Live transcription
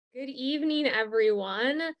Good evening,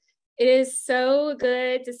 everyone. It is so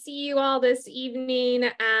good to see you all this evening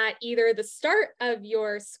at either the start of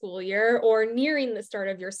your school year or nearing the start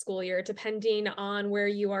of your school year, depending on where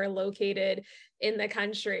you are located in the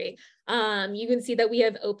country. You can see that we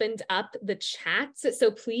have opened up the chat,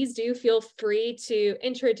 so please do feel free to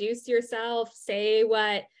introduce yourself, say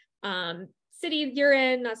what city you're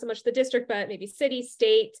in, not so much the district, but maybe city,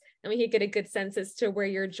 state, and we could get a good sense as to where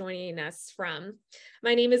you're joining us from.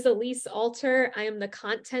 My name is Elise Alter. I am the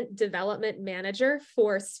Content Development Manager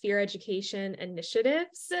for Sphere Education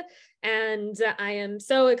Initiatives, and I am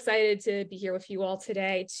so excited to be here with you all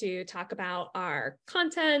today to talk about our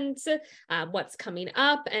content, what's coming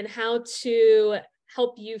up, and how to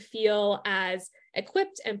help you feel as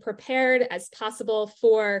equipped and prepared as possible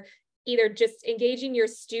for either just engaging your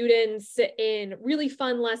students in really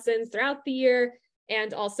fun lessons throughout the year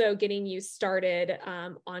and also getting you started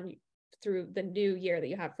through the new year that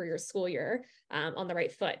you have for your school year on the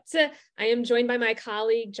right foot. I am joined by my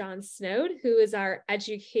colleague, John Snode, who is our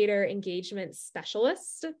Educator Engagement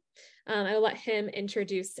Specialist. I will let him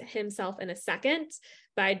introduce himself in a second,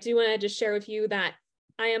 but I do want to just share with you that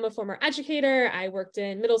I am a former educator. I worked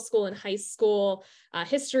in middle school and high school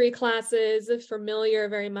history classes, familiar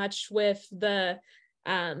very much with the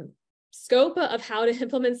scope of how to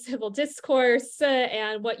implement civil discourse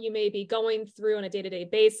and what you may be going through on a day-to-day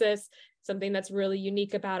basis. Something that's really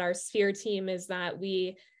unique about our Sphere team is that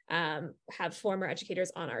we have former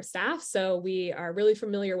educators on our staff. So we are really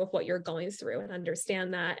familiar with what you're going through and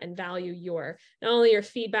understand that and value your, not only your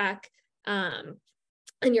feedback,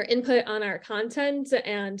 and your input on our content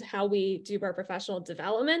and how we do our professional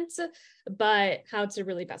development, but how to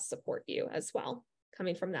really best support you as well,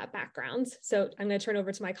 coming from that background. So I'm going to turn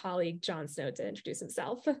over to my colleague, John Snode, to introduce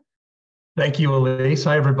himself. Thank you, Elise.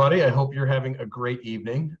 Hi, everybody. I hope you're having a great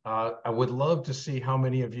evening. I would love to see how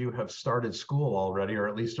many of you have started school already, or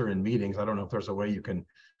at least are in meetings. I don't know if there's a way you can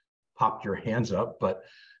pop your hands up, but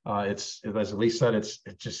it's, as Elise said, it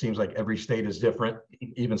just seems like every state is different.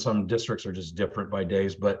 Even some districts are just different by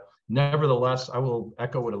days, but nevertheless, I will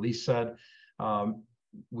echo what Elise said.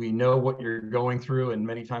 We know what you're going through, and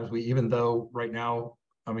many times even though right now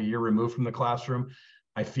I'm a year removed from the classroom,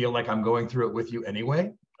 I feel like I'm going through it with you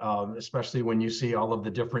anyway, especially when you see all of the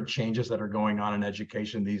different changes that are going on in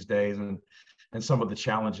education these days and some of the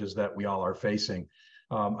challenges that we all are facing.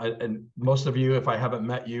 And most of you, if I haven't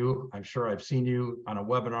met you, I'm sure I've seen you on a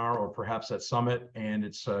webinar or perhaps at Summit, and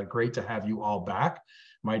it's great to have you all back.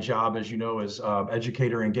 My job, as you know, is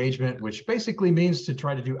educator engagement, which basically means to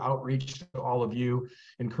try to do outreach to all of you,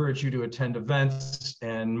 encourage you to attend events,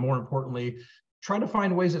 and more importantly, try to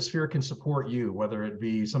find ways that Sphere can support you, whether it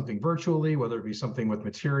be something virtually, whether it be something with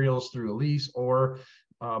materials through Elise, or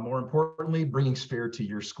more importantly, bringing Sphere to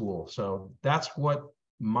your school. So that's what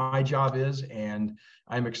my job is, and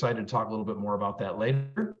I'm excited to talk a little bit more about that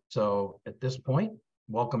later. So at this point,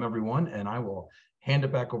 welcome everyone, and I will hand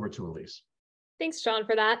it back over to Elise. Thanks, John,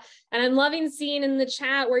 for that. And I'm loving seeing in the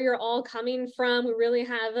chat where you're all coming from. We really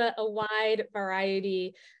have a wide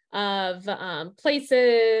variety of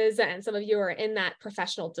places, and some of you are in that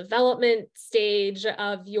professional development stage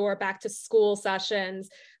of your back to school sessions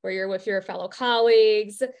where you're with your fellow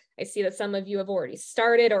colleagues. I see that some of you have already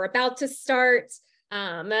started or about to start.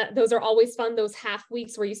 Those are always fun, those half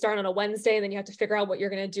weeks where you start on a Wednesday and then you have to figure out what you're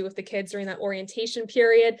going to do with the kids during that orientation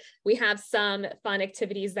period. We have some fun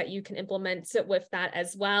activities that you can implement with that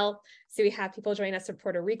as well. So we have people joining us from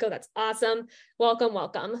Puerto Rico. That's awesome. Welcome,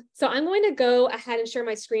 welcome. So I'm going to go ahead and share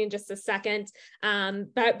my screen in just a second.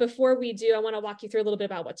 But before we do, I want to walk you through a little bit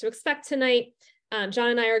about what to expect tonight.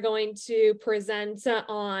 John and I are going to present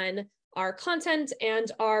on our content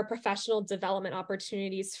and our professional development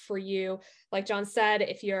opportunities for you. Like John said,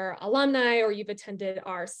 if you're alumni or you've attended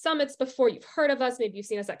our summits before, you've heard of us, maybe you've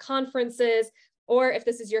seen us at conferences, or if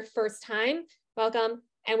this is your first time, welcome.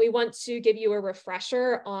 And we want to give you a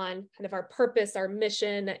refresher on kind of our purpose, our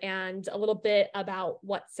mission, and a little bit about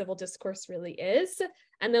what civil discourse really is.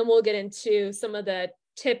 And then we'll get into some of the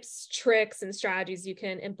tips, tricks, and strategies you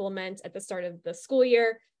can implement at the start of the school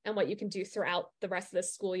year, and what you can do throughout the rest of the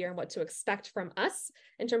school year and what to expect from us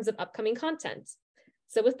in terms of upcoming content.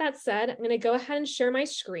 So with that said, I'm going to go ahead and share my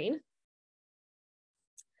screen.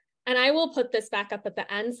 And I will put this back up at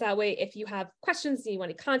the end, so that way if you have questions and you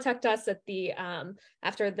want to contact us at the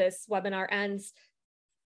after this webinar ends,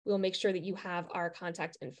 we'll make sure that you have our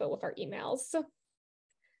contact info with our emails.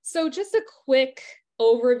 So just a quick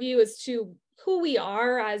overview as to who we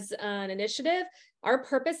are as an initiative. Our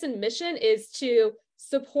purpose and mission is to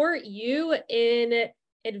support you in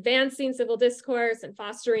advancing civil discourse and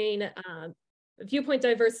fostering viewpoint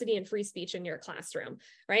diversity and free speech in your classroom,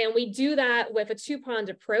 right? And we do that with a two-pronged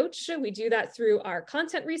approach. We do that through our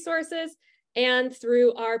content resources and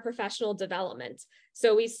through our professional development.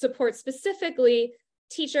 So we support specifically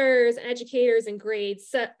teachers and educators in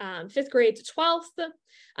grades 5th grade to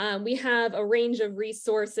 12th. We have a range of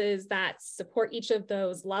resources that support each of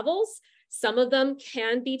those levels. Some of them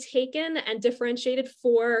can be taken and differentiated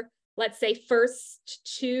for, let's say, 1st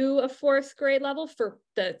to a 4th grade level for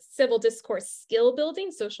the civil discourse skill building,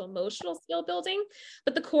 social emotional skill building.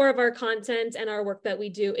 But the core of our content and our work that we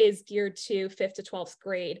do is geared to 5th to 12th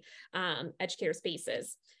grade educator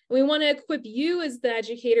spaces. And we want to equip you as the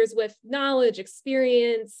educators with knowledge,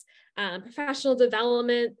 experience, professional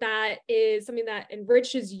development that is something that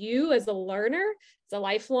enriches you as a learner, as a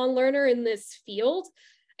lifelong learner in this field,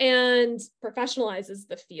 and professionalizes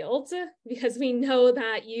the field, because we know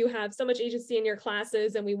that you have so much agency in your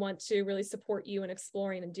classes and we want to really support you in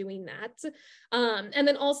exploring and doing that. And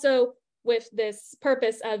then also with this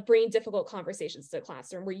purpose of bringing difficult conversations to the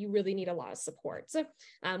classroom where you really need a lot of support.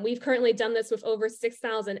 We've currently done this with over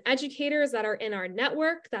 6,000 educators that are in our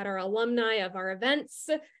network, that are alumni of our events,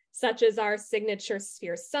 such as our Signature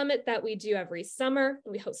Sphere Summit that we do every summer.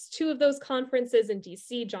 We host 2 of those conferences in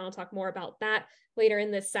DC. John will talk more about that later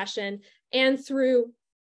in this session, and through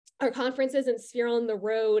our conferences and Sphere on the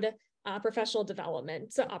Road professional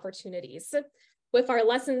development opportunities. With our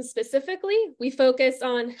lessons specifically, we focus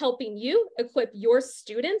on helping you equip your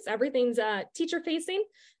students. Everything's teacher facing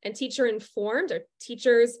and teacher informed, or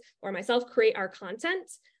teachers or myself create our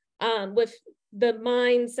content with the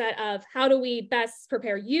mindset of how do we best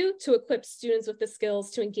prepare you to equip students with the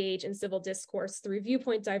skills to engage in civil discourse through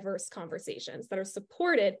viewpoint diverse conversations that are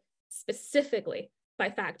supported specifically by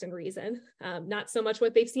fact and reason, not so much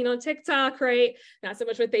what they've seen on TikTok, right? Not so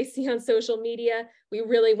much what they see on social media. We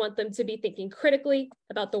really want them to be thinking critically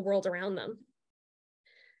about the world around them.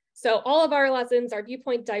 So all of our lessons are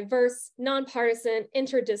viewpoint diverse, nonpartisan,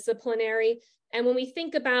 interdisciplinary. And when we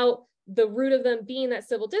think about the root of them being that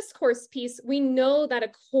civil discourse piece, we know that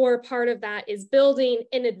a core part of that is building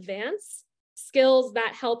in advance skills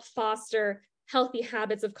that help foster healthy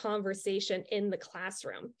habits of conversation in the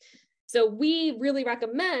classroom. So we really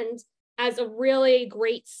recommend, as a really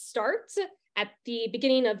great start at the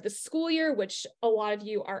beginning of the school year, which a lot of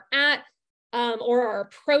you are at or are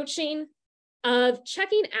approaching, of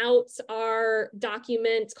checking out our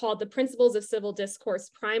document called the Principles of Civil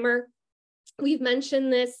Discourse Primer. We've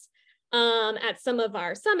mentioned this at some of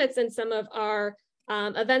our summits and some of our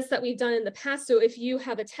events that we've done in the past. So if you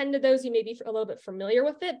have attended those, you may be a little bit familiar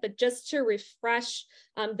with it, but just to refresh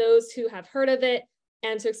those who have heard of it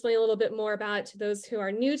and to explain a little bit more about it to those who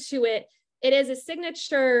are new to it, it is a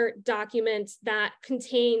signature document that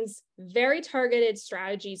contains very targeted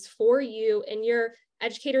strategies for you in your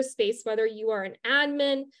educator space, whether you are an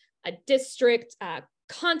admin, a district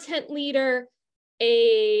content leader,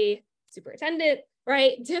 a superintendent,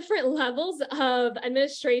 right? Different levels of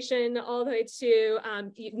administration, all the way to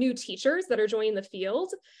new teachers that are joining the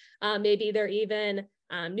field. Maybe they're even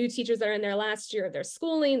new teachers that are in their last year of their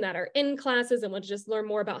schooling, that are in classes and want to just learn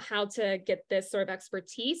more about how to get this sort of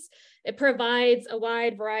expertise. It provides a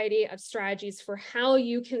wide variety of strategies for how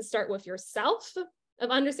you can start with yourself, of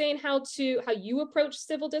understanding how you approach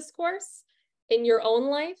civil discourse in your own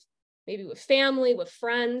life, maybe with family, with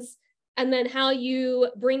friends, and then how you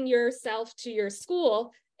bring yourself to your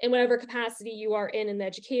school in whatever capacity you are in the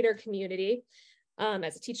educator community,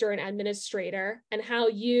 as a teacher and administrator, and how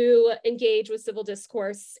you engage with civil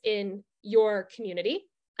discourse in your community,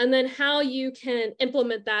 and then how you can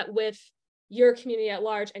implement that with your community at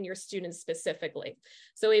large and your students specifically.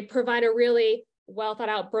 So we provide a really well thought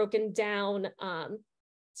out, broken down,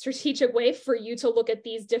 strategic way for you to look at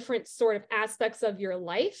these different sort of aspects of your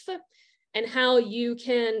life and how you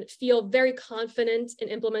can feel very confident in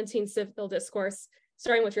implementing civil discourse,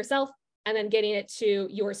 starting with yourself and then getting it to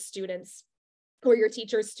your students or your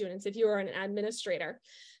teacher's students if you are an administrator.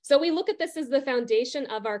 So we look at this as the foundation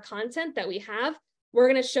of our content that we have. We're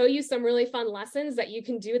going to show you some really fun lessons that you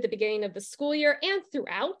can do at the beginning of the school year and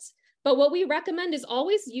throughout. But what we recommend is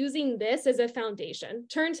always using this as a foundation.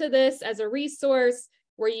 Turn to this as a resource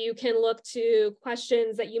where you can look to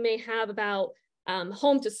questions that you may have about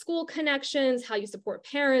home to school connections, how you support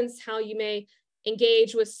parents, how you may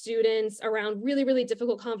engage with students around really, really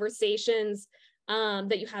difficult conversations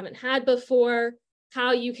that you haven't had before,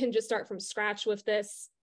 how you can just start from scratch with this.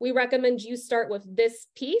 We recommend you start with this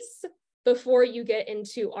piece before you get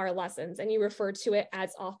into our lessons, and you refer to it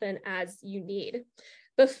as often as you need.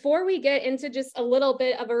 Before we get into just a little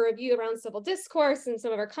bit of a review around civil discourse and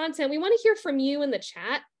some of our content, we want to hear from you in the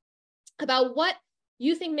chat about what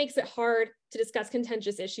you think makes it hard to discuss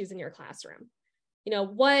contentious issues in your classroom? You know,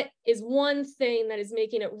 what is one thing that is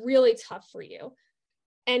making it really tough for you?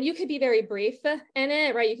 And you could be very brief in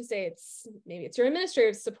it, right? You could say maybe it's your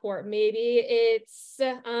administrative support, maybe it's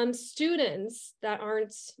students that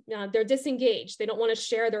aren't, they're disengaged, they don't want to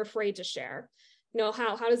share, they're afraid to share. You know,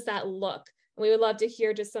 how does that look? We would love to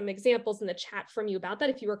hear just some examples in the chat from you about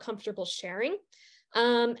that if you were comfortable sharing.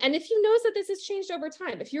 And if you notice that this has changed over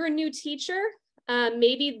time, if you're a new teacher,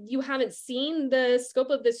 maybe you haven't seen the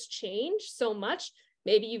scope of this change so much,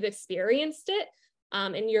 maybe you've experienced it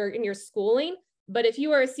in your schooling. But if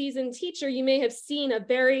you are a seasoned teacher, you may have seen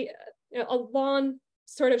a long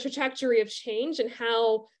sort of trajectory of change and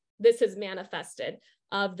how this has manifested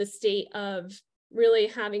of the state of really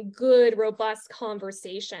having good, robust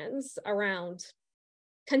conversations around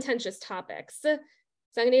contentious topics. So I'm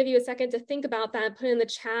going to give you a second to think about that, put it in the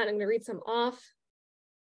chat. I'm going to read some off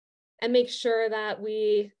and make sure that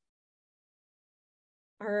we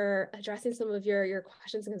are addressing some of your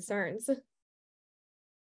questions and concerns.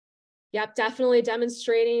 Yep, definitely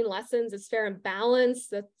demonstrating lessons is fair and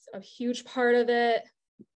balanced. That's a huge part of it.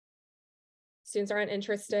 Students aren't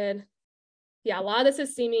interested. Yeah, a lot of this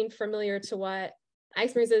is seeming familiar to what I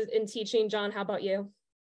experienced in teaching. John, how about you?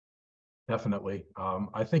 Definitely.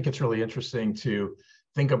 I think it's really interesting to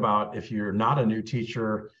think about, if you're not a new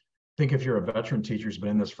teacher, think if you're a veteran teacher who's been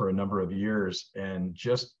in this for a number of years, and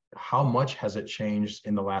just how much has it changed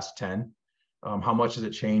in the last 10? How much has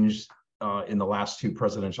it changed in the last 2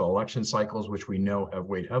 presidential election cycles, which we know have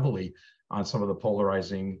weighed heavily on some of the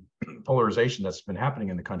polarization that's been happening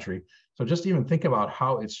in the country. So just even think about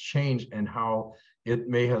how it's changed and how it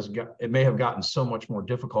may have gotten so much more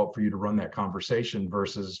difficult for you to run that conversation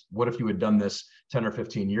versus what if you had done this 10 or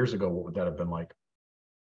 15 years ago, what would that have been like?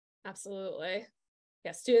 Absolutely.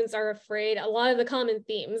 Yeah, students are afraid, a lot of the common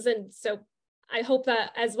themes. And so I hope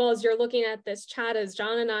that as well as you're looking at this chat, as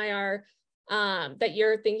John and I are, that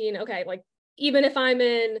you're thinking, okay, like, even if I'm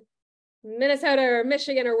in Minnesota or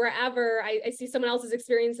Michigan or wherever, I see someone else is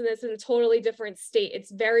experiencing this in a totally different state.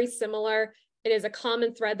 It's very similar. It is a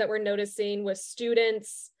common thread that we're noticing with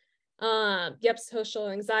students. Yep, social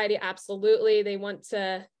anxiety, absolutely. They want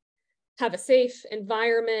to have a safe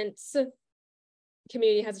environment.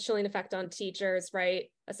 Community has a chilling effect on teachers, right?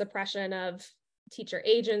 A suppression of teacher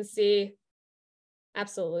agency.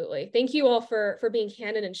 Absolutely. Thank you all for being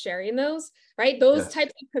candid and sharing those, right? Those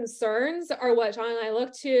types of concerns are what John and I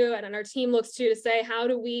look to, and our team looks to say, how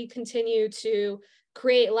do we continue to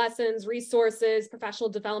create lessons, resources, professional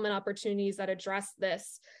development opportunities that address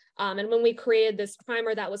this? And when we created this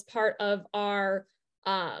primer, that was part of our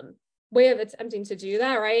way of attempting to do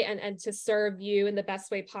that, right? And to serve you in the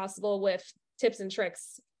best way possible with tips and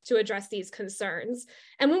tricks to address these concerns.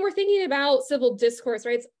 And when we're thinking about civil discourse,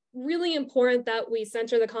 right, it's really important that we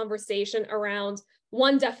center the conversation around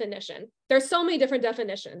one definition. There's so many different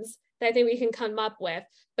definitions that I think we can come up with,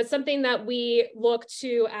 but something that we look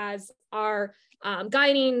to as our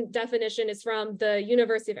guiding definition is from the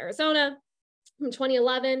University of Arizona from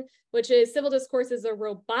 2011, which is civil discourse is a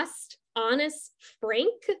robust, honest,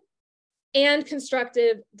 frank, and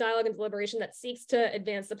constructive dialogue and deliberation that seeks to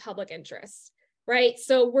advance the public interest, right?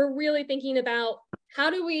 So we're really thinking about, how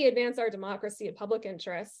do we advance our democracy and public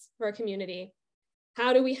interests for our community?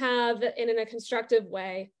 How do we have it in a constructive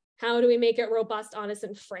way? How do we make it robust, honest,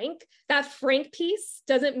 and frank? That frank piece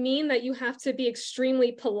doesn't mean that you have to be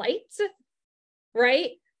extremely polite,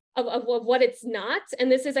 right? Of what it's not. And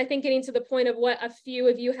this is, I think, getting to the point of what a few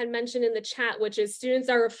of you had mentioned in the chat, which is students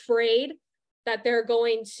are afraid that they're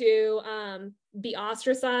going to be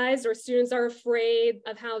ostracized, or students are afraid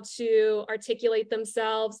of how to articulate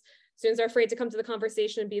themselves. Students are afraid to come to the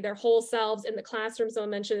conversation and be their whole selves in the classroom. Someone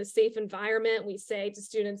mentioned a safe environment. We say to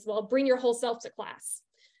students, well, bring your whole self to class.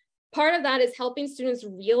 Part of that is helping students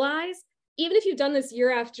realize, even if you've done this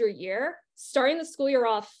year after year, starting the school year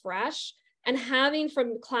off fresh and having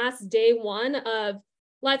from class day one of,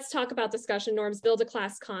 let's talk about discussion norms, build a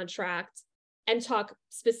class contract, and talk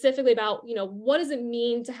specifically about, what does it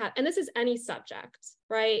mean to have, and this is any subject,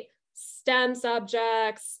 right? STEM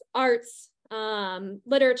subjects, arts,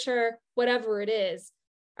 literature, whatever it is,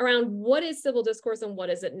 around what is civil discourse and what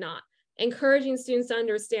is it not. Encouraging students to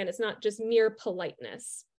understand it's not just mere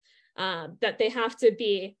politeness, that they have to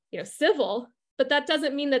be, civil, but that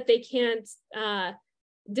doesn't mean that they can't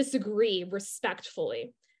disagree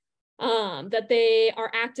respectfully, that they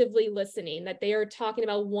are actively listening, that they are talking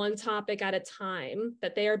about one topic at a time,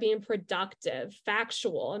 that they are being productive,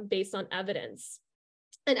 factual, and based on evidence,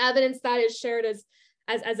 and evidence that is shared as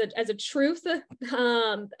a truth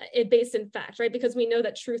based in fact, right? Because we know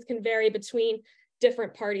that truth can vary between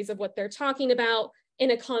different parties of what they're talking about,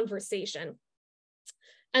 in a conversation.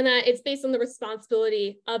 And that it's based on the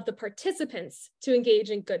responsibility of the participants to engage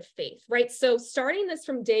in good faith, right? So starting this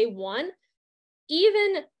from day one,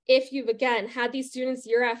 even if you've, again, had these students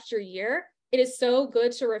year after year, it is so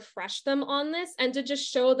good to refresh them on this and to just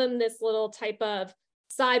show them this little type of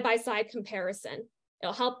side-by-side comparison.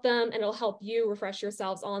 It'll help them and it'll help you refresh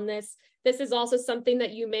yourselves on this. This is also something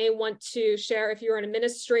that you may want to share if you're an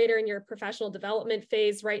administrator in your professional development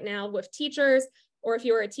phase right now with teachers, or if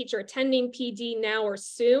you're a teacher attending PD now or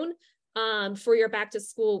soon for your back to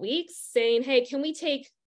school weeks, saying, hey, can we take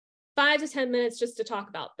 5 to 10 minutes just to talk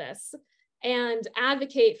about this and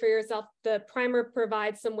advocate for yourself? The primer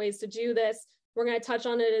provides some ways to do this. We're going to touch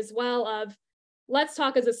on it as well of, let's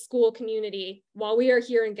talk as a school community while we are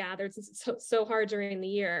here and gathered, since it's so hard during the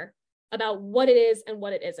year, about what it is and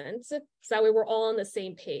what it isn't. So that way we're all on the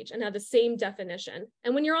same page and have the same definition.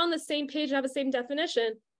 And when you're on the same page and have the same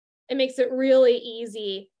definition, it makes it really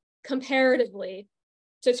easy comparatively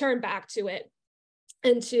to turn back to it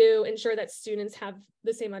and to ensure that students have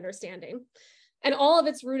the same understanding. And all of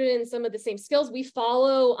it's rooted in some of the same skills. We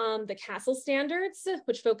follow the CASEL standards,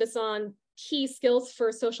 which focus on key skills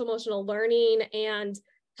for social emotional learning and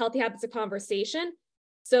healthy habits of conversation.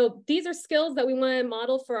 So these are skills that we want to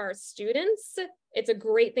model for our students. It's a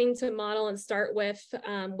great thing to model and start with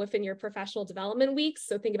within your professional development weeks.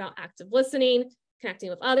 So think about active listening, connecting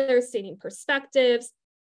with others, stating perspectives,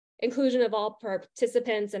 inclusion of all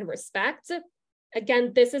participants, and respect.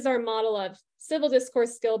 Again, this is our model of civil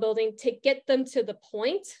discourse skill building to get them to the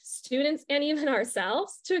point, students and even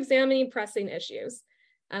ourselves, to examining pressing issues.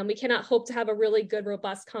 We cannot hope to have a really good,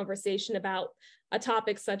 robust conversation about a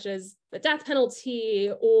topic such as the death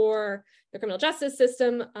penalty or the criminal justice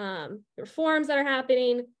system, the reforms that are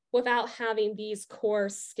happening, without having these core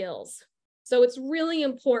skills. So it's really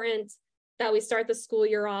important that we start the school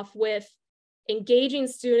year off with engaging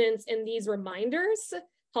students in these reminders,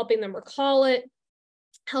 helping them recall it,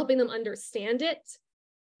 helping them understand it,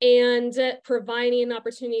 and providing an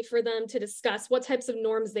opportunity for them to discuss what types of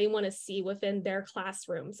norms they want to see within their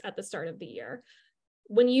classrooms at the start of the year.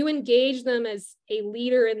 When you engage them as a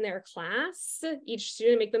leader in their class, each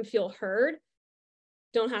student, make them feel heard.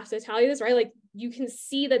 Don't have to tell you this, right? Like, you can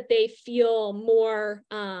see that they feel more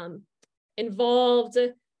involved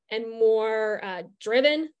and more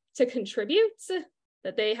driven to contribute,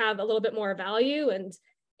 that they have a little bit more value and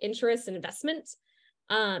interest and investment.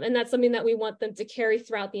 And that's something that we want them to carry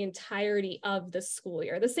throughout the entirety of the school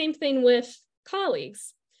year. The same thing with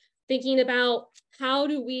colleagues, thinking about how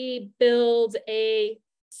do we build a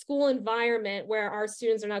school environment where our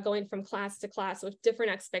students are not going from class to class with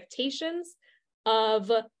different expectations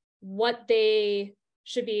of what they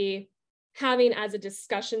should be having as a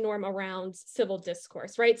discussion norm around civil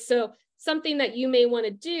discourse, right? So something that you may want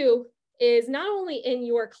to do is not only in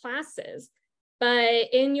your classes,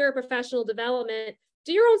 but in your professional development,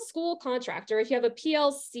 do your own school contract, or if you have a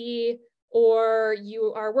PLC or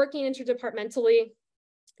you are working interdepartmentally,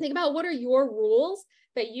 think about what are your rules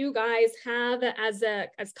that you guys have as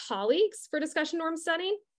colleagues for discussion norm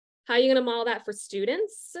setting. How are you going to model that for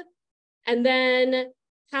students? And then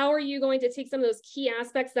how are you going to take some of those key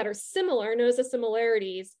aspects that are similar, notice the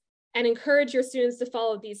similarities, and encourage your students to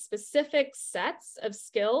follow these specific sets of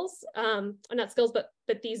skills, not skills,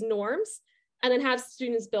 but these norms, and then have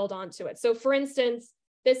students build onto it. So for instance,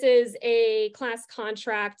 this is a class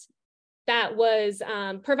contract that was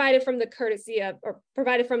provided from the courtesy of, or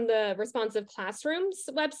provided from the Responsive Classrooms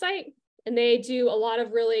website. And they do a lot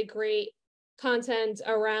of really great content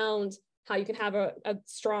around how you can have a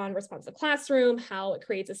strong responsive classroom, how it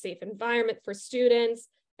creates a safe environment for students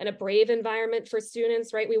and a brave environment for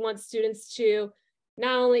students, right? We want students to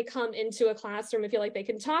not only come into a classroom and feel like they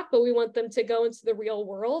can talk, but we want them to go into the real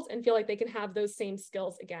world and feel like they can have those same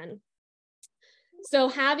skills again. So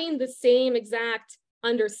having the same exact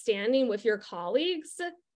understanding with your colleagues,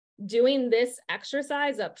 doing this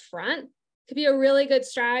exercise up front could be a really good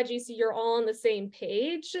strategy, so you're all on the same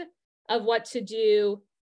page of what to do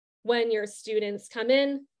when your students come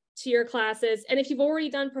in to your classes. And if you've already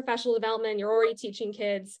done professional development, you're already teaching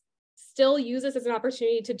kids, still use this as an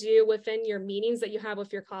opportunity to do within your meetings that you have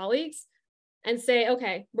with your colleagues and say,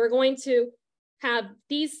 okay, we're going to have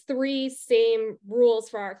these 3 same rules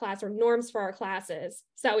for our class, or norms for our classes,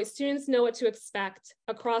 so that way students know what to expect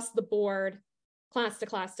across the board, class to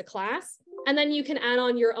class to class. And then you can add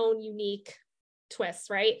on your own unique twists,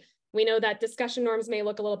 right? We know that discussion norms may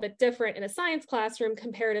look a little bit different in a science classroom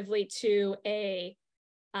comparatively to a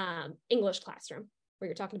English classroom, where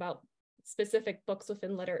you're talking about specific books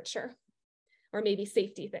within literature, or maybe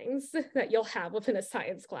safety things that you'll have within a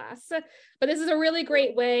science class. But this is a really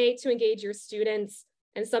great way to engage your students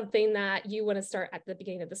and something that you want to start at the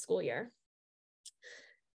beginning of the school year.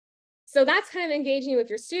 So that's kind of engaging with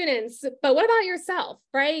your students, but what about yourself,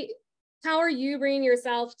 right? How are you bringing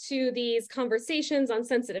yourself to these conversations on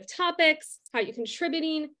sensitive topics? How are you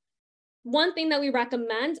contributing? One thing that we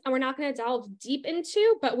recommend, and we're not going to delve deep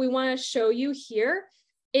into, but we want to show you here,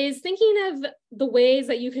 is thinking of the ways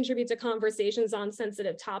that you contribute to conversations on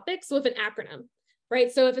sensitive topics with an acronym,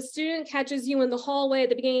 right? So if a student catches you in the hallway at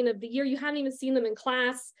the beginning of the year, you haven't even seen them in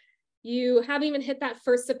class, you haven't even hit that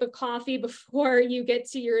first sip of coffee before you get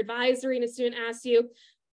to your advisory and a student asks you,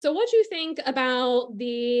 so what do you think about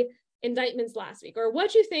the indictments last week? Or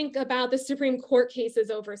what do you think about the Supreme Court cases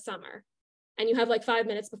over summer? And you have like 5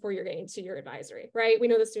 minutes before you're getting to your advisory, right? We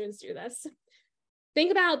know the students do this.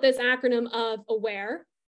 Think about this acronym of AWARE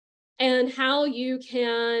and how you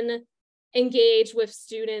can engage with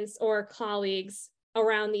students or colleagues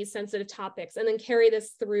around these sensitive topics, and then carry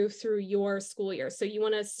this through your school year. So you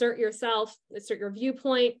want to assert yourself, assert your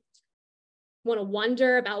viewpoint, want to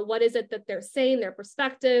wonder about what is it that they're saying, their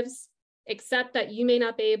perspectives, accept that you may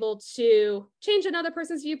not be able to change another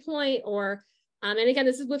person's viewpoint, or, and again,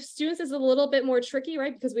 this is with students is a little bit more tricky,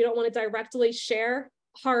 right? Because we don't want to directly share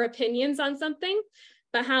our opinions on something,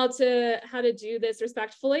 but how to do this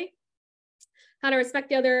respectfully, how to respect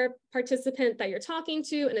the other participant that you're talking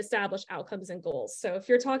to, and establish outcomes and goals. So if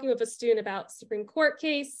you're talking with a student about Supreme Court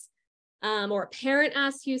case, or a parent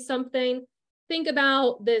asks you something, think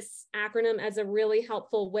about this acronym as a really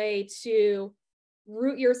helpful way to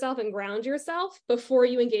root yourself and ground yourself before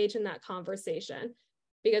you engage in that conversation.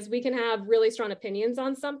 Because we can have really strong opinions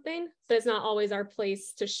on something, but it's not always our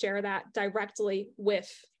place to share that directly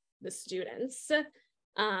with the students.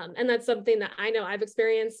 And that's something that I know I've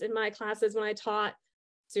experienced in my classes when I taught.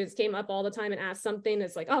 Students came up all the time and asked something.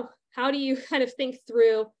 It's like, oh, how do you kind of think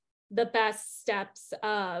through the best steps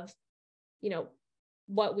of,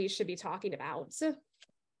 what we should be talking about?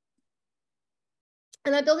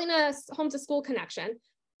 And then building a home to school connection.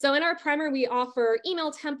 So in our primer, we offer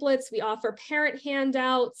email templates, we offer parent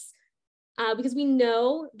handouts, because we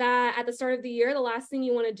know that at the start of the year, the last thing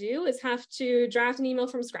you want to do is have to draft an email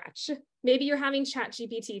from scratch. Maybe you're having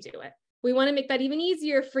ChatGPT do it. We want to make that even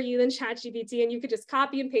easier for you than ChatGPT, and you could just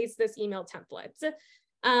copy and paste this email template.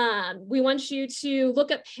 We want you to look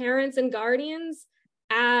at parents and guardians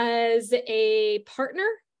as a partner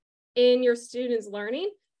in your students' learning.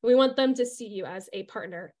 We want them to see you as a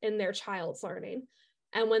partner in their child's learning.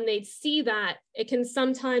 And when they see that, it can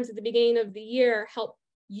sometimes at the beginning of the year help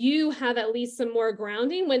you have at least some more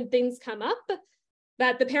grounding when things come up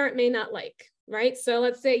that the parent may not like, right? So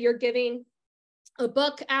let's say you're giving a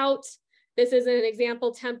book out. This is an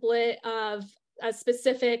example template of a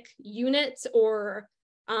specific unit or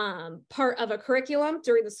part of a curriculum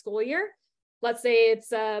during the school year. Let's say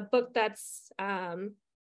it's a book that's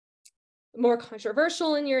more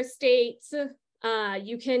controversial in your state.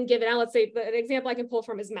 You can give it out. Let's say an example I can pull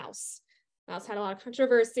from is Mouse. Mouse had a lot of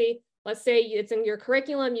controversy. Let's say it's in your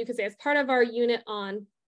curriculum. You could say as part of our unit on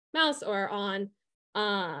Mouse or on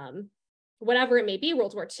whatever it may be,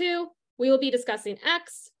 World War II, we will be discussing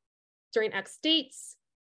X during X dates,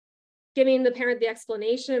 giving the parent the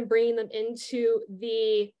explanation, bringing them into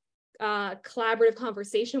the collaborative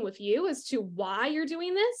conversation with you as to why you're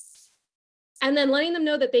doing this, and then letting them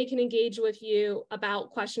know that they can engage with you about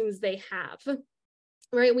questions they have,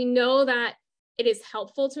 right? We know that it is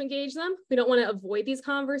helpful to engage them. We don't want to avoid these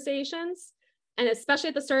conversations. And especially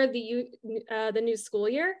at the start of the new school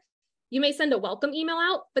year, you may send a welcome email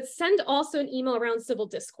out, but send also an email around civil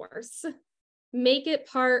discourse. Make it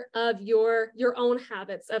part of your own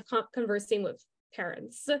habits of conversing with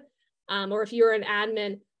parents. Or if you're an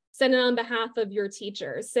admin, send it on behalf of your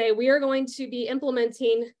teachers. Say, we are going to be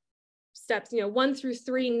implementing steps, 1 through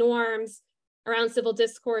 3 norms around civil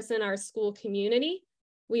discourse in our school community.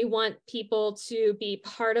 We want people to be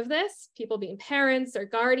part of this, people being parents or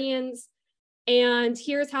guardians. And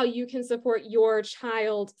here's how you can support your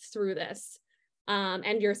child through this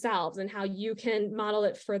and yourselves, and how you can model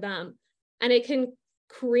it for them. And it can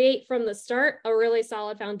create from the start a really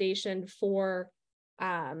solid foundation for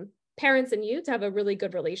parents and you to have a really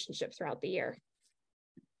good relationship throughout the year.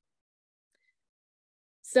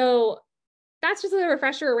 So that's just a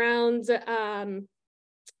refresher around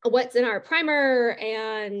what's in our primer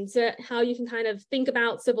and how you can kind of think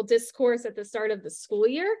about civil discourse at the start of the school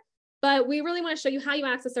year. But we really want to show you how you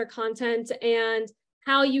access our content and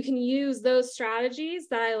how you can use those strategies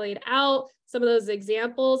that I laid out, some of those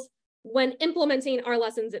examples, when implementing our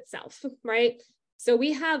lessons itself, right? So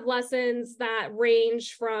we have lessons that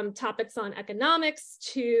range from topics on economics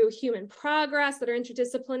to human progress that are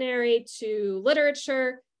interdisciplinary, to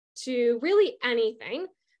literature, to really anything.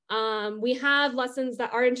 We have lessons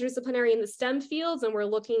that are interdisciplinary in the STEM fields, and we're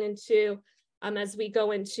looking into, as we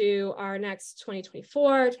go into our next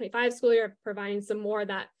 2024-25 school year, providing some more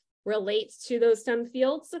that relates to those STEM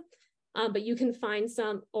fields. But you can find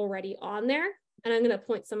some already on there, and I'm going to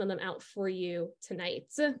point some of them out for you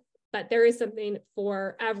tonight. But there is something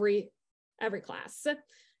for every class.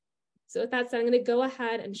 So with that said, I'm going to go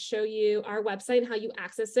ahead and show you our website and how you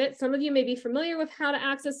access it. Some of you may be familiar with how to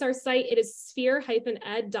access our site. It is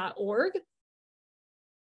sphere-ed.org.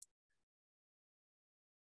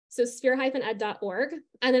 So sphere-ed.org,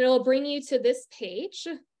 and then it'll bring you to this page.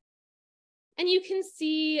 And you can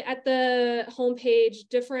see at the homepage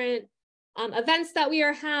different events that we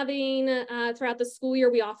are having throughout the school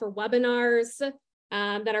year. We offer webinars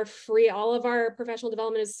that are free. All of our professional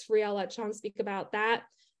development is free. I'll let Sean speak about that.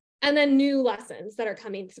 And then new lessons that are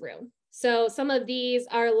coming through. So some of these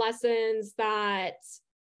are lessons that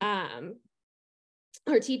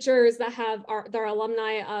our teachers that are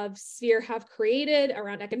alumni of Sphere have created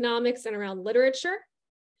around economics and around literature,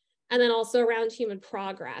 and then also around human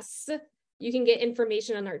progress. You can get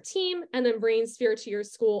information on our team and then bring Sphere to your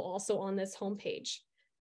school also on this homepage.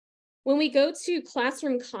 When we go to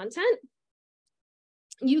classroom content,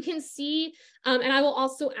 you can see, and I will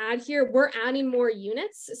also add here, we're adding more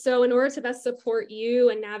units. So in order to best support you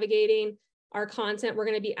in navigating our content, we're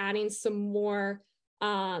going to be adding some more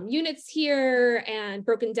units here and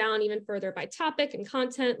broken down even further by topic and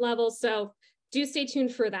content level. So do stay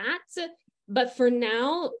tuned for that. But for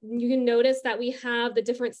now, you can notice that we have the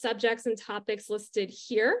different subjects and topics listed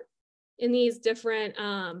here in these different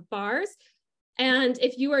bars. And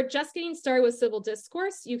if you are just getting started with civil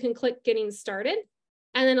discourse, you can click Getting Started.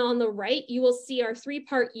 And then on the right, you will see our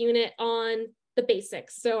 3-part unit on the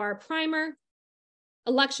basics. So our primer,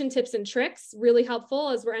 election tips and tricks, really helpful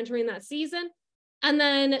as we're entering that season. And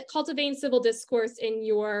then cultivating civil discourse in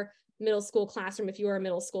your middle school classroom if you are a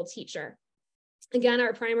middle school teacher. Again,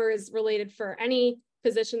 our primer is related for any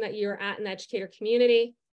position that you're at in the educator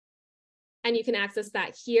community. And you can access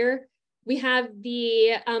that here. We have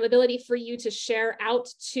the ability for you to share out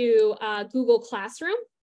to Google Classroom.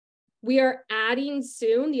 We are adding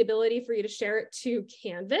soon the ability for you to share it to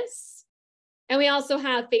Canvas. And we also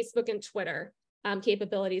have Facebook and Twitter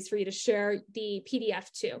capabilities for you to share the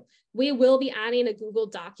PDF to. We will be adding a Google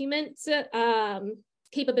document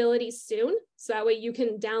capability soon. So that way you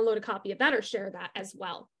can download a copy of that or share that as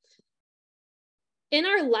well. In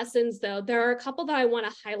our lessons though, there are a couple that I want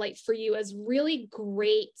to highlight for you as really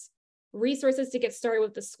great resources to get started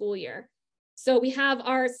with the school year. So we have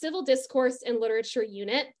our civil discourse and literature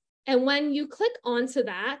unit. And when you click onto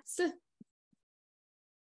that,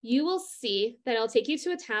 you will see that it'll take you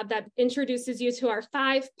to a tab that introduces you to our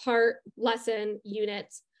 5-part lesson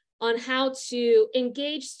unit on how to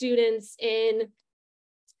engage students in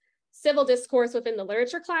civil discourse within the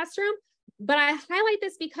literature classroom. But I highlight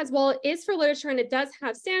this because while it is for literature and it does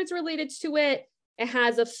have standards related to it, it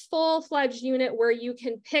has a full-fledged unit where you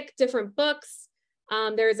can pick different books.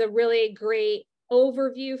 There's a really great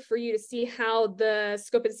overview for you to see how the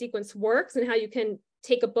scope and sequence works and how you can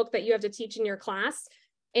take a book that you have to teach in your class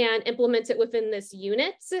and implement it within this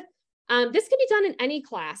unit. This can be done in any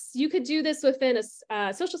class. You could do this within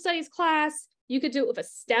a social studies class. You could do it with a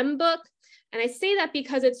STEM book. And I say that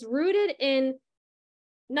because it's rooted in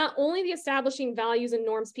not only the establishing values and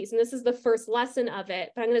norms piece, and this is the first lesson of it,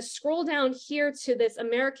 but I'm going to scroll down here to this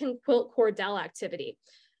American Quilt Cordell activity.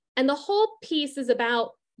 And the whole piece is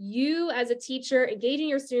about you as a teacher engaging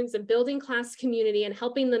your students and building class community and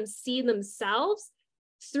helping them see themselves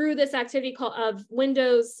through this activity called of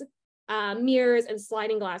windows, mirrors, and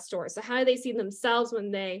sliding glass doors. So how do they see themselves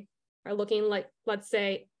when they are looking, like, let's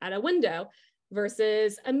say, at a window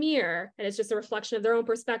versus a mirror, and it's just a reflection of their own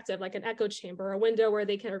perspective, like an echo chamber, or a window where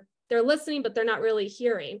they're listening, but they're not really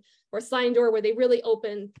hearing, or a sliding door where they really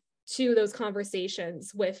open to those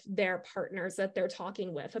conversations with their partners that they're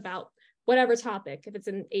talking with about whatever topic. If it's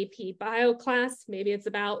an AP bio class, maybe it's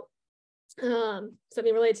about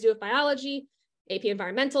something related to do with biology, AP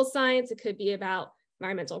environmental science, it could be about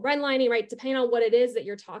environmental redlining, right? Depending on what it is that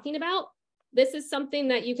you're talking about, this is something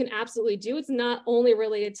that you can absolutely do. It's not only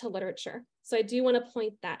related to literature. So I do want to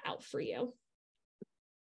point that out for you.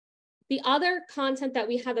 The other content that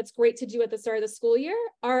we have that's great to do at the start of the school year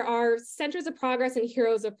are our Centers of Progress and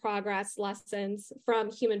Heroes of Progress lessons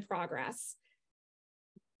from Human Progress.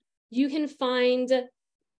 You can find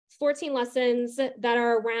 14 lessons that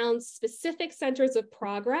are around specific centers of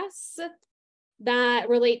progress that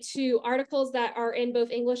relate to articles that are in both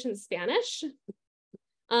English and Spanish.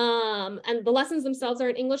 And the lessons themselves are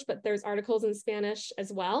in English, but there's articles in Spanish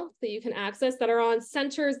as well that you can access that are on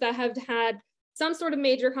centers that have had some sort of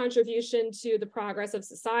major contribution to the progress of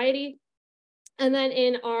society. And then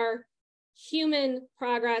in our human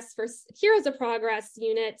progress for Heroes of Progress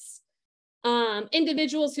units,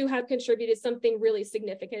 individuals who have contributed something really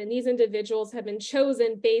significant. And these individuals have been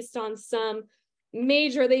chosen based on some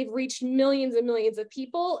major, they've reached millions and millions of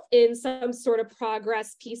people in some sort of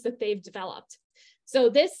progress piece that they've developed. So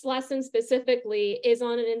this lesson specifically is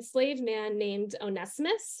on an enslaved man named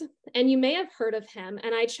Onesimus, and you may have heard of him.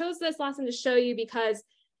 And I chose this lesson to show you because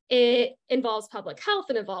it involves public health,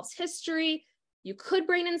 it involves history. You could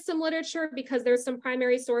bring in some literature because there's some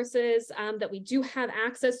primary sources that we do have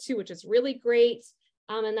access to, which is really great,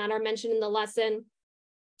 and that are mentioned in the lesson.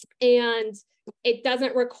 And it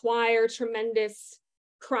doesn't require tremendous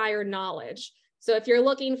prior knowledge. So if you're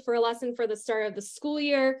looking for a lesson for the start of the school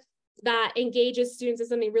year that engages students in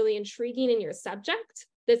something really intriguing in your subject,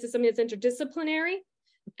 this is something that's interdisciplinary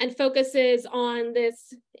and focuses on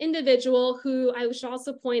this individual who I should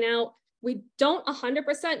also point out, we don't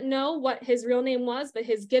 100% know what his real name was, but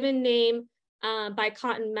his given name by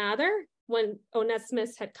Cotton Mather, when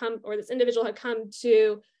Onesimus had come, or this individual had come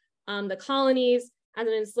to the colonies as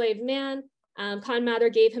an enslaved man, Cotton Mather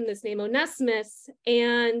gave him this name Onesimus.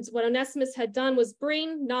 And what Onesimus had done was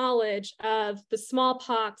bring knowledge of the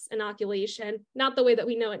smallpox inoculation, not the way that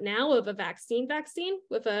we know it now of a vaccine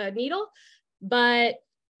with a needle, but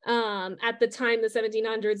at the time, the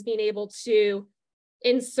 1700s, being able to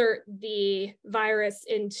insert the virus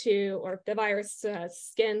into, or the virus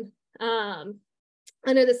skin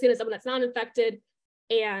under the skin of someone that's not infected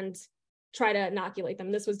and try to inoculate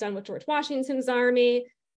them. This was done with George Washington's army.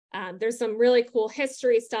 There's some really cool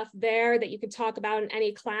history stuff there that you could talk about in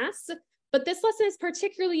any class. But this lesson is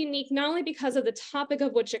particularly unique, not only because of the topic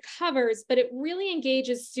of which it covers, but it really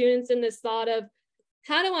engages students in this thought of,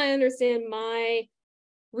 how do I understand my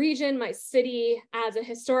region, my city as a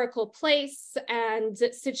historical place and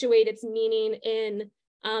situate its meaning in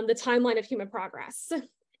the timeline of human progress?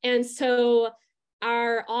 And so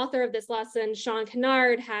our author of this lesson, Sean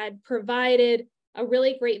Kennard, had provided a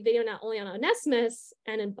really great video, not only on Onesimus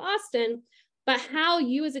and in Boston, but how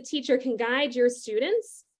you as a teacher can guide your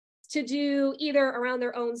students to do either around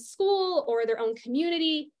their own school or their own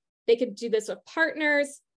community. They could do this with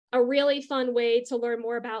partners, a really fun way to learn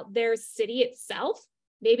more about their city itself.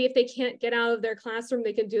 Maybe if they can't get out of their classroom,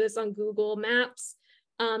 they can do this on Google Maps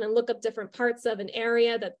and look up different parts of an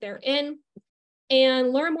area that they're in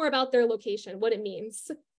and learn more about their location, what it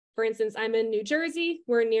means. For instance, I'm in New Jersey.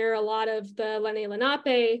 We're near a lot of the Lenni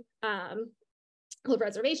Lenape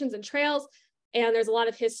reservations and trails, and there's a lot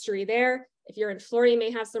of history there. If you're in Florida, you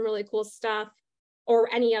may have some really cool stuff,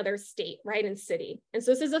 or any other state, right, and city. And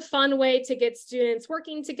so this is a fun way to get students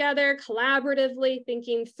working together, collaboratively,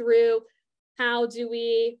 thinking through how do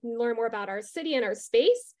we learn more about our city and our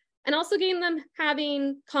space, and also getting them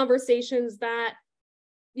having conversations that,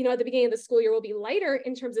 you know, at the beginning of the school year will be lighter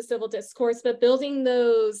in terms of civil discourse, but building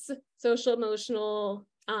those social emotional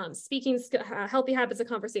speaking, healthy habits of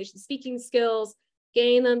conversation, speaking skills,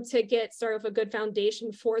 getting them to get started with a good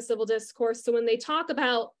foundation for civil discourse. So when they talk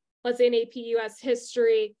about, let's say, an AP US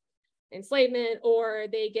history, enslavement, or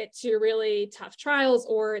they get to really tough trials,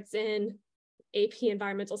 or it's in AP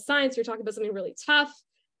environmental science, you're talking about something really tough,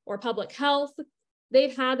 or public health,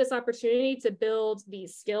 they've had this opportunity to build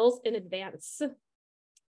these skills in advance.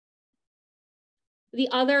 The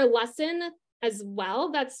other lesson as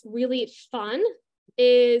well that's really fun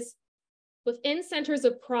is within Centers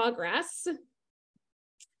of Progress,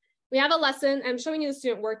 we have a lesson, I'm showing you the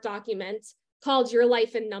student work document called Your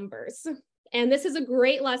Life in Numbers. And this is a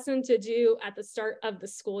great lesson to do at the start of the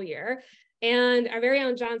school year. And our very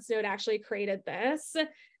own John Snowd actually created this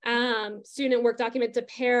student work document to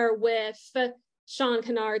pair with Sean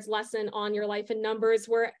Kennard's lesson on Your Life in Numbers,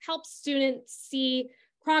 where it helps students see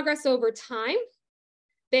progress over time.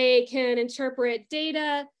 They can interpret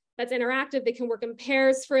data that's interactive. They can work in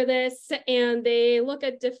pairs for this, and they look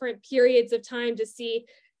at different periods of time to see,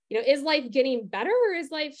 you know, is life getting better, or is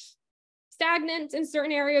life stagnant in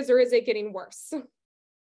certain areas, or is it getting worse?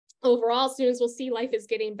 Overall, students will see life is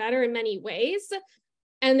getting better in many ways,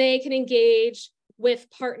 and they can engage with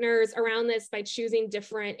partners around this by choosing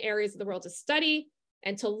different areas of the world to study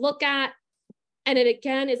and to look at. And it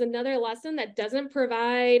again is another lesson that doesn't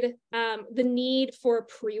provide the need for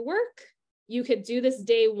pre-work. You could do this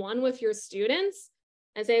day one with your students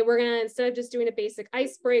and say, we're gonna, instead of just doing a basic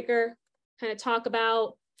icebreaker, kind of talk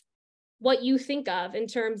about what you think of in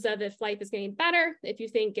terms of if life is getting better, if you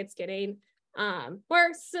think it's getting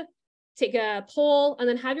worse, take a poll, and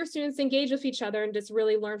then have your students engage with each other and just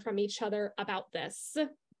really learn from each other about this.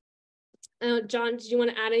 John, did you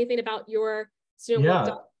want to add anything about your student work?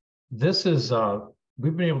 Yeah, this is,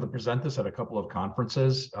 we've been able to present this at a couple of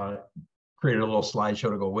conferences, created a little slideshow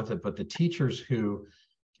to go with it, but the teachers who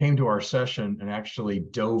came to our session and actually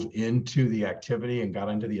dove into the activity and got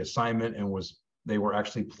into the assignment and they were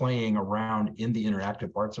actually playing around in the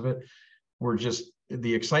interactive parts of it, were just,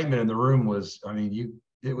 the excitement in the room was, I mean,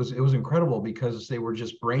 it was incredible because they were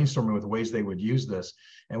just brainstorming with ways they would use this.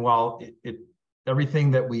 And while everything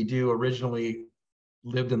that we do originally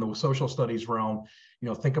lived in the social studies realm,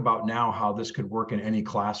 think about now how this could work in any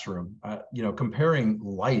classroom. Comparing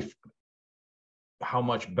life, how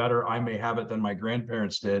much better I may have it than my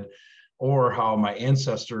grandparents did, or how my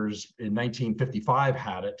ancestors in 1955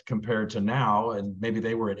 had it compared to now, and maybe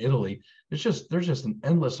they were in Italy. There's just an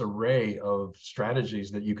endless array of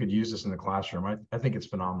strategies that you could use this in the classroom. I think it's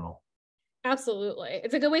phenomenal. Absolutely.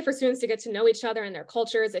 It's a good way for students to get to know each other and their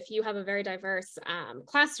cultures. If you have a very diverse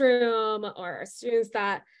classroom or students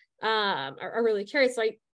that are really curious,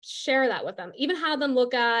 like share that with them. Even have them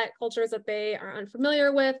look at cultures that they are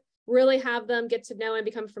unfamiliar with, really have them get to know and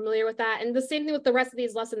become familiar with that. And the same thing with the rest of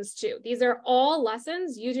these lessons too. These are all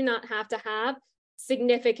lessons you do not have to have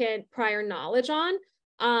significant prior knowledge on.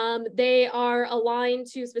 They are aligned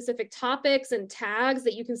to specific topics and tags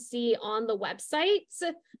that you can see on the websites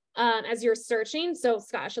as you're searching. So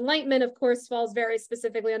Scottish Enlightenment, of course, falls very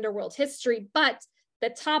specifically under world history, but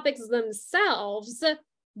the topics themselves,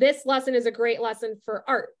 this lesson is a great lesson for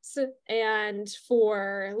art and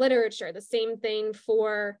for literature. The same thing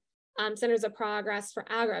for Centers of Progress for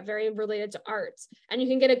Agra, very related to art. And you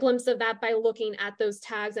can get a glimpse of that by looking at those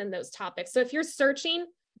tags and those topics. So if you're searching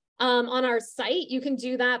on our site, you can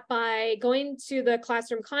do that by going to the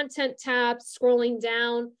classroom content tab, scrolling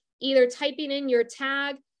down, either typing in your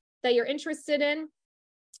tag that you're interested in,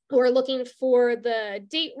 or looking for the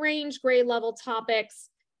date range, grade level topics,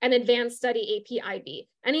 and advanced study AP/IB.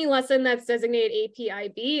 Any lesson that's designated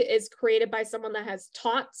AP/IB is created by someone that has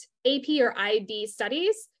taught AP or IB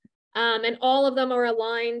studies. And all of them are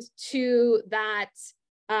aligned to that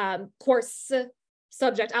course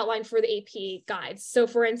subject outlined for the AP guides. So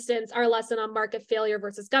for instance, our lesson on market failure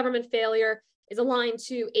versus government failure is aligned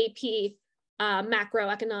to AP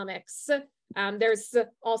macroeconomics. There's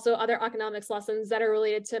also other economics lessons that are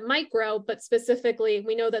related to micro, but specifically,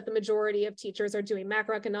 we know that the majority of teachers are doing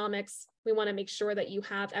macroeconomics. We want to make sure that you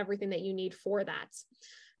have everything that you need for that.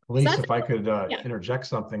 Elise, if I could interject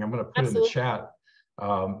something, I'm going to put in the chat.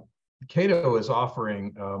 Cato is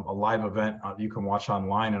offering a live event you can watch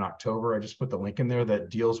online in October. I just put the link in there that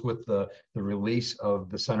deals with the release of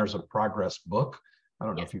the Centers of Progress book. I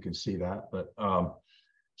don't know if you can see that, but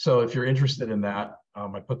so if you're interested in that,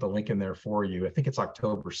 I put the link in there for you. I think it's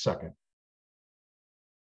October 2nd.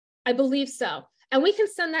 I believe so. And we can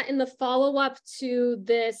send that in the follow-up to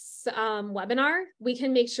this webinar. We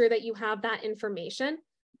can make sure that you have that information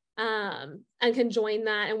and can join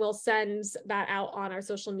that, and we'll send that out on our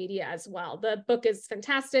social media as well. The book is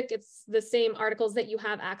fantastic. It's the same articles that you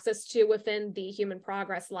have access to within the Human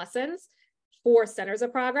Progress lessons for Centers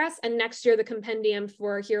of Progress, and next year the compendium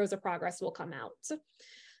for Heroes of Progress will come out.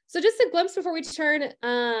 So just a glimpse before we turn,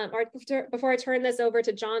 before I turn this over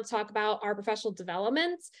to John to talk about our professional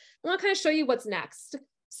development, I want to kind of show you what's next.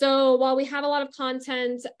 So while we have a lot of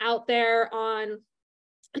content out there on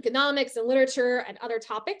economics and literature and other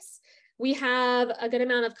topics, we have a good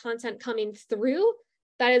amount of content coming through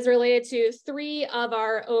that is related to 3 of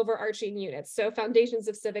our overarching units. So Foundations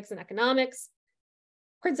of Civics and Economics,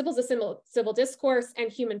 Principles of Civil Discourse,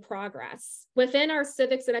 and Human Progress. Within our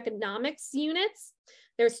Civics and Economics units,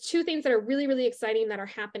 there's 2 things that are really, really exciting that are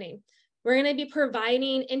happening. We're going to be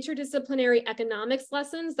providing interdisciplinary economics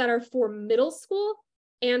lessons that are for middle school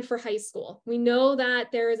and for high school. We know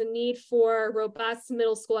that there is a need for robust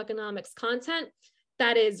middle school economics content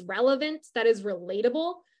that is relevant, that is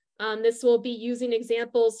relatable. This will be using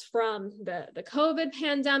examples from the COVID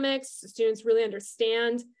pandemics. Students really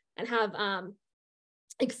understand and have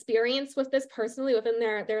experience with this personally within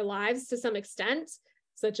their lives to some extent,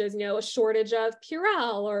 such as, a shortage of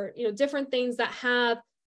Purell or, different things that have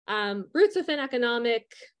roots within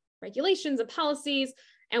economic regulations and policies.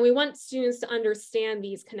 And we want students to understand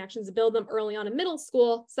these connections, to build them early on in middle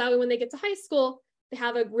school, so that when they get to high school, they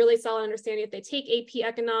have a really solid understanding if they take AP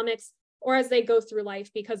economics or as they go through life,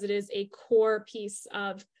 because it is a core piece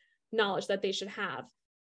of knowledge that they should have.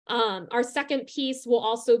 Our second piece will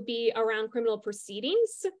also be around criminal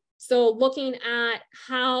proceedings. So looking at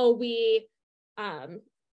how we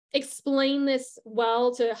explain this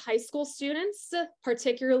well to high school students,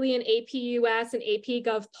 particularly in AP US and AP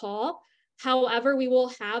Gov Pol. However, we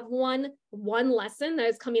will have one lesson that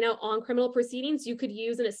is coming out on criminal proceedings you could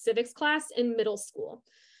use in a civics class in middle school.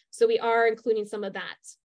 So we are including some of that.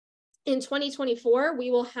 In 2024, we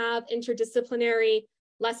will have interdisciplinary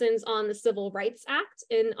lessons on the Civil Rights Act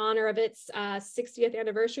in honor of its 60th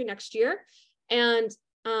anniversary next year, and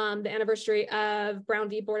the anniversary of Brown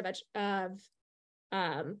v. Board of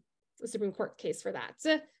the Supreme Court case for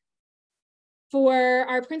that. For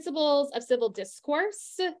our Principles of Civil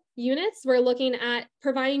Discourse units, we're looking at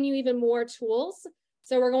providing you even more tools.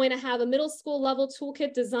 So we're going to have a middle school level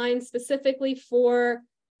toolkit designed specifically for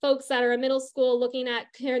folks that are in middle school, looking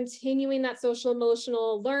at continuing that social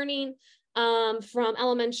emotional learning from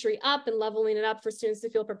elementary up and leveling it up for students to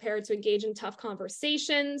feel prepared to engage in tough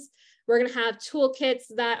conversations. We're going to have toolkits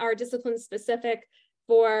that are discipline specific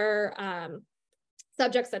for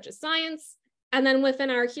subjects such as science. And then within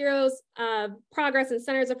our Heroes of Progress and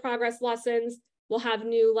Centers of Progress lessons, we'll have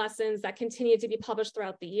new lessons that continue to be published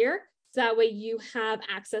throughout the year. So that way you have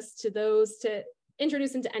access to those to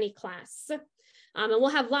introduce into any class. And we'll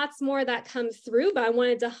have lots more that come through, but I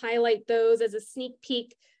wanted to highlight those as a sneak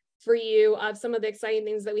peek for you of some of the exciting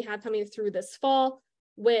things that we have coming through this fall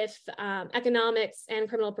with economics and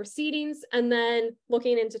criminal proceedings. And then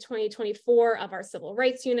looking into 2024 of our civil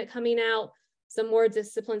rights unit coming out, some more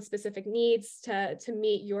discipline specific needs to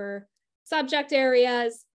meet your subject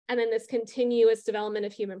areas, and then this continuous development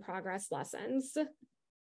of human progress lessons.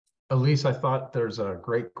 Elise, I thought there's a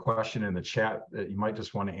great question in the chat that you might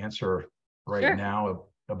just want to answer right now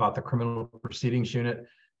about the criminal proceedings unit.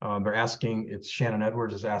 They're asking, it's Shannon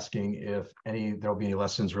Edwards is asking if there'll be any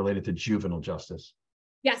lessons related to juvenile justice.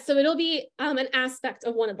 Yes, so it'll be an aspect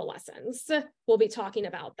of one of the lessons. We'll be talking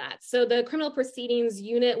about that. So the criminal proceedings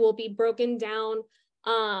unit will be broken down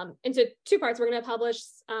into two parts. We're going to publish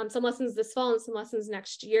some lessons this fall and some lessons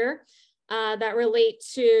next year that relate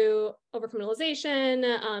to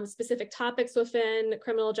overcriminalization, specific topics within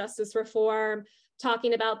criminal justice reform,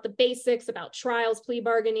 talking about the basics about trials, plea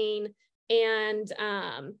bargaining, and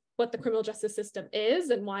what the criminal justice system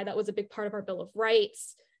is and why that was a big part of our Bill of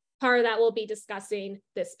Rights. Part of that will be discussing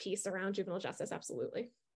this piece around juvenile justice,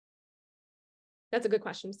 absolutely. That's a good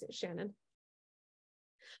question, Shannon.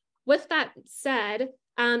 With that said,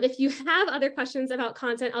 if you have other questions about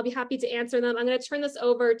content, I'll be happy to answer them. I'm going to turn this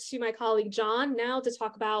over to my colleague, John, now to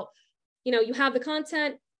talk about, you have the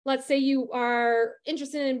content. Let's say you are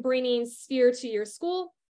interested in bringing Sphere to your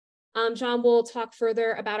school. John will talk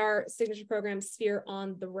further about our signature program, Sphere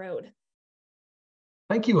on the Road.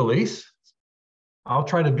 Thank you, Elise. I'll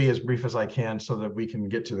try to be as brief as I can so that we can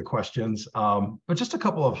get to the questions. But just a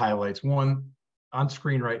couple of highlights. One, on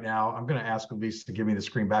screen right now, I'm going to ask Elise to give me the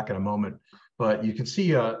screen back in a moment, but you can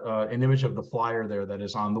see an image of the flyer there that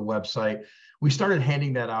is on the website. We started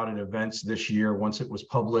handing that out at events this year once it was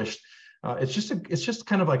published. It's just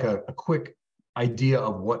kind of like a quick idea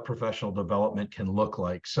of what professional development can look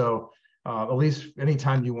like. So Elise,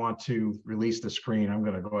 anytime you want to release the screen, I'm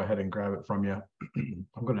going to go ahead and grab it from you.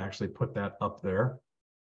 I'm going to actually put that up there.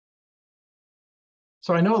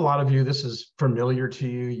 So I know a lot of you, this is familiar to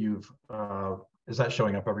you. Is that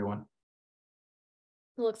showing up, everyone?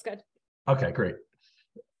 It looks good. Okay, great.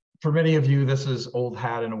 For many of you, this is old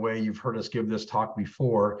hat in a way. You've heard us give this talk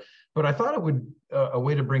before, but I thought it would, a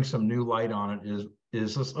way to bring some new light on it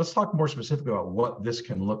is let's talk more specifically about what this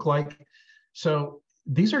can look like. So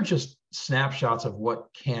these are just snapshots of what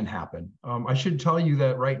can happen. I should tell you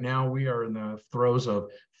that right now we are in the throes of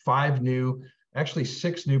 6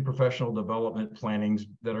 new professional development plannings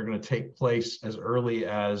that are going to take place as early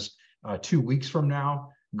as 2 weeks from now,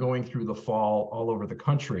 going through the fall all over the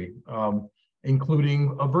country,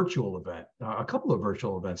 including a virtual event, a couple of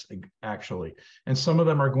virtual events actually. And some of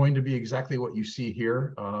them are going to be exactly what you see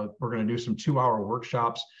here. We're going to do some 2-hour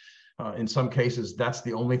workshops. In some cases, that's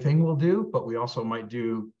the only thing we'll do, but we also might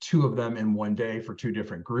do 2 of them in one day for 2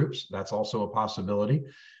 different groups. That's also a possibility.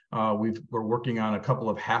 We're working on a couple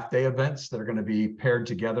of half-day events that are going to be paired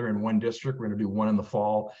together in one district. We're going to do one in the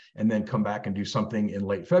fall and then come back and do something in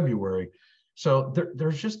late February. So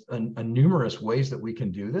there's just a numerous ways that we can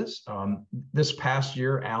do this. This past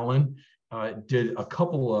year, Alan did a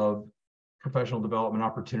couple of professional development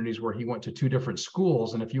opportunities where he went to 2 different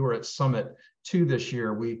schools. And if you were at Summit 2 this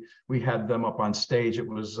year, we had them up on stage. It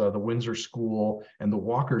was the Windsor School and the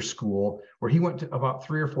Walker School, where he went to about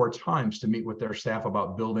 3 or 4 times to meet with their staff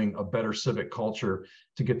about building a better civic culture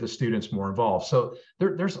to get the students more involved. So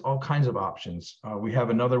there's all kinds of options. We have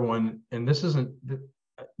another one, and this isn't,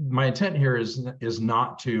 my intent here is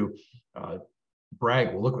not to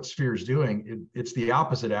brag, well, look what Sphere is doing. It's the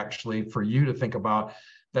opposite, actually, for you to think about,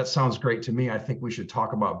 that sounds great to me. I think we should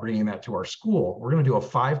talk about bringing that to our school. We're going to do a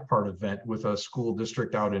 5-part event with a school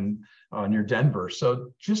district out in near Denver.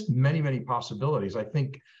 So just many, many possibilities. I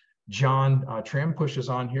think John Trampush is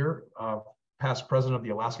on here, past president of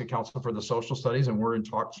the Alaska Council for the Social Studies, and we're in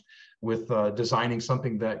talks with designing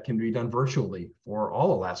something that can be done virtually for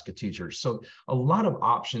all Alaska teachers. So a lot of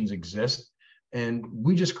options exist, and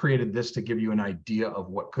we just created this to give you an idea of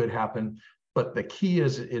what could happen. But the key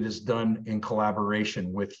is it is done in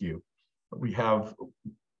collaboration with you. We have,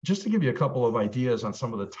 just to give you a couple of ideas on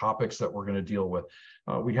some of the topics that we're going to deal with.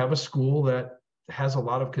 We have a school that has a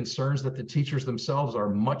lot of concerns that the teachers themselves are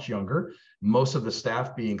much younger, most of the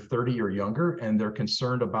staff being 30 or younger, and they're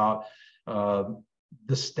concerned about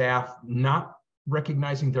the staff not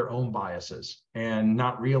recognizing their own biases and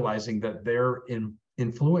not realizing that they're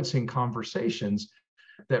influencing conversations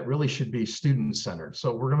that really should be student-centered.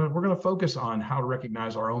 So we're gonna focus on how to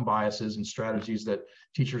recognize our own biases and strategies that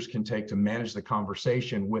teachers can take to manage the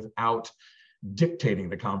conversation without dictating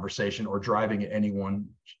the conversation or driving it in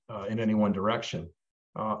any one direction.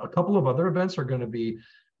 A couple of other events are going to be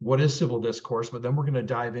what is civil discourse, but then we're going to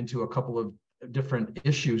dive into a couple of different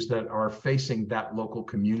issues that are facing that local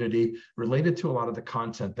community related to a lot of the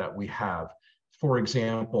content that we have. For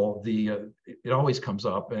example, it always comes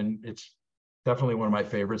up, and it's definitely one of my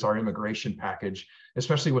favorites, our immigration package,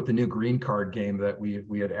 especially with the new green card game that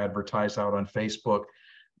we had advertised out on Facebook.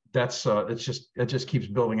 That's it just keeps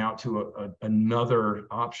building out to another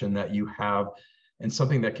option that you have, and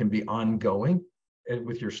something that can be ongoing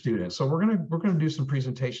with your students. So we're gonna do some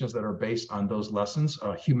presentations that are based on those lessons.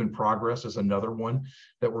 Human progress is another one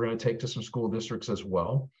that we're going to take to some school districts as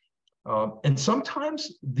well. And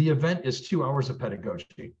sometimes the event is 2 hours of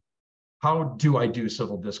pedagogy. How do I do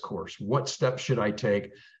civil discourse? What steps should I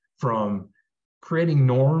take, from creating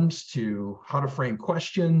norms to how to frame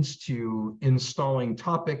questions to installing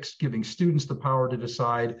topics, giving students the power to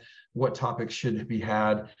decide what topics should be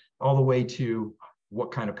had, all the way to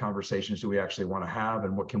what kind of conversations do we actually want to have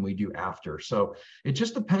and what can we do after. So it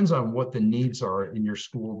just depends on what the needs are in your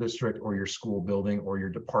school district or your school building or your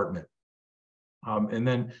department. And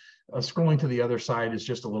then scrolling to the other side is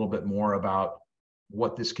just a little bit more about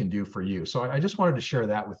what this can do for you. So I just wanted to share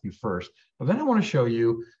that with you first. But then I want to show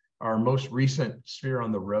you our most recent Sphere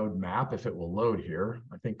on the Road map, if it will load here.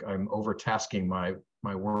 I think I'm overtasking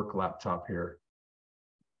my work laptop here.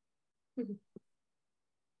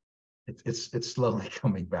 It's slowly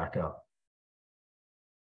coming back up.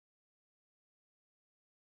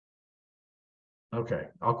 Okay,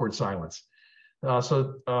 awkward silence.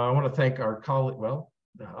 So I want to thank our colleague,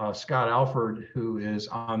 Scott Alford, who is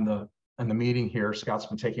on the meeting here. Scott's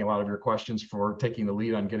been taking a lot of your questions, for taking the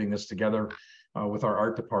lead on getting this together with our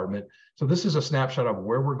art department. So this is a snapshot of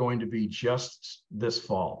where we're going to be just this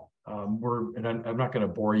fall. And I'm not going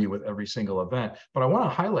to bore you with every single event, but I want to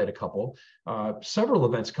highlight a couple. Several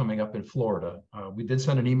events coming up in Florida. We did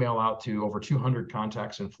send an email out to over 200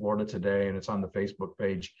 contacts in Florida today, and it's on the Facebook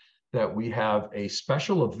page, that we have a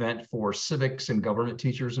special event for civics and government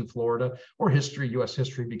teachers in Florida, or history, U.S.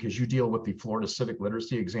 history, because you deal with the Florida Civic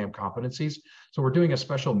Literacy Exam competencies. So we're doing a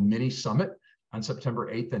special mini summit on September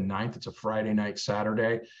 8th and 9th. It's a Friday night,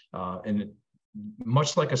 Saturday. And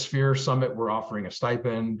much like a Sphere Summit, we're offering a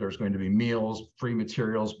stipend. There's going to be meals, free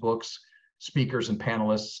materials, books, speakers and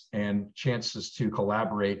panelists, and chances to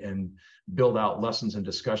collaborate and build out lessons and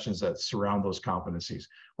discussions that surround those competencies.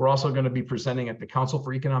 We're also going to be presenting at the Council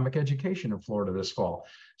for Economic Education in Florida this fall.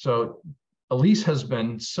 So Elise has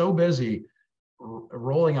been so busy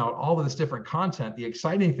rolling out all of this different content. The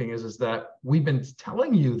exciting thing is that we've been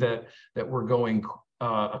telling you that we're going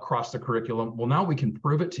across the curriculum. Well, now we can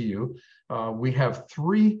prove it to you. We have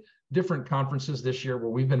 3 different conferences this year where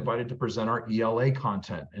we've been invited to present our ELA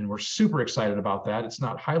content, and we're super excited about that. It's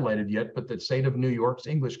not highlighted yet, but the state of New York's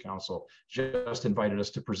English Council just invited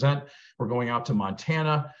us to present. We're going out to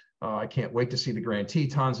Montana. I can't wait to see the Grand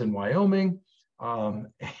Tetons in Wyoming.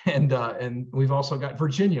 And we've also got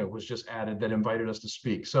Virginia was just added that invited us to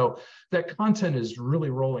speak. So that content is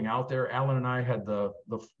really rolling out there. Alan and I had the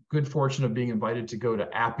good fortune of being invited to go to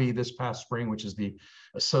APPE this past spring, which is the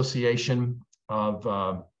Association of,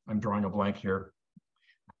 I'm drawing a blank here,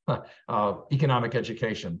 Economic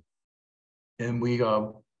Education. And we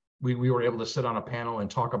were able to sit on a panel and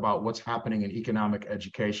talk about what's happening in economic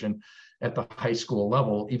education at the high school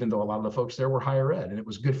level, even though a lot of the folks there were higher ed, and it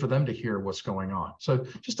was good for them to hear what's going on. So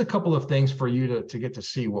just a couple of things for you to get to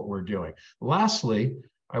see what we're doing. Lastly,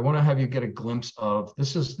 I want to have you get a glimpse of,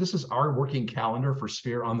 this is our working calendar for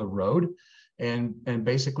Sphere on the Road. And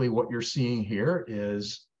basically what you're seeing here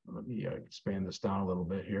is let me expand this down a little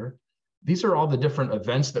bit here. These are all the different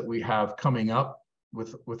events that we have coming up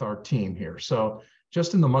with our team here. So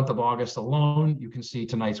just in the month of August alone, you can see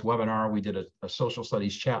tonight's webinar. We did a social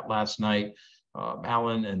studies chat last night.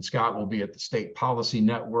 Alan and Scott will be at the State Policy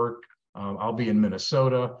Network. I'll be in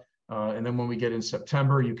Minnesota. And then when we get in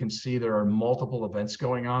September, you can see there are multiple events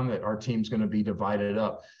going on that our team's going to be divided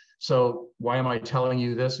up. So why am I telling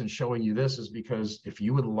you this and showing you this is because if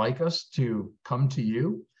you would like us to come to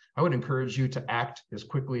you, I would encourage you to act as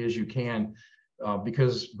quickly as you can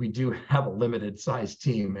because we do have a limited size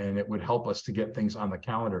team and it would help us to get things on the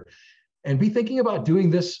calendar. And be thinking about doing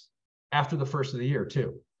this after the first of the year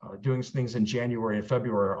too. Doing things in January and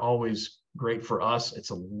February are always great for us. It's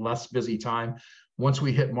a less busy time. Once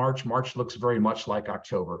we hit March, March looks very much like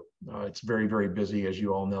October. It's very, very busy. As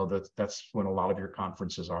you all know, that's when a lot of your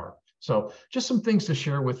conferences are. So just some things to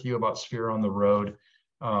share with you about Sphere on the Road.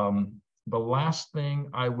 The last thing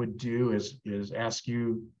I would do is ask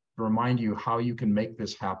you, remind you how you can make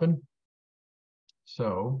this happen.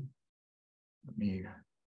 So let me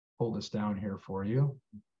pull this down here for you.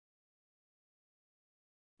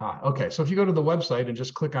 Okay, so if you go to the website and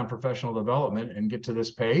just click on professional development and get to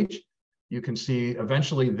this page, you can see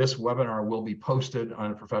eventually this webinar will be posted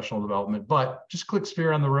on professional development, but just click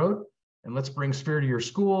Sphere on the Road and let's bring Sphere to your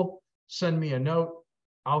school. Send me a note.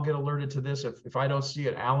 I'll get alerted to this. If I don't see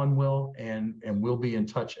it, Alan will, and we'll be in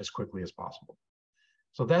touch as quickly as possible.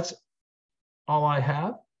 So that's all I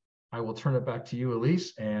have. I will turn it back to you,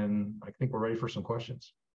 Elise, and I think we're ready for some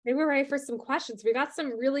questions. Maybe we're ready for some questions. We got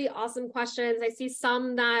some really awesome questions. I see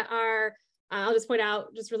some that are, I'll just point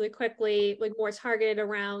out just really quickly, like more targeted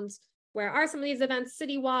around where are some of these events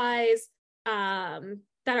city-wise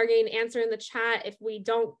that are getting answered in the chat. If we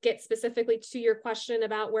don't get specifically to your question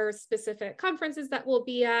about where specific conferences that we'll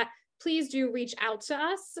be at, please do reach out to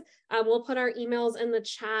us. We'll put our emails in the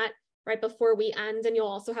chat right before we end, and you'll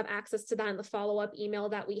also have access to that in the follow-up email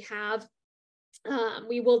that we have.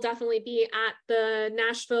 We will definitely be at the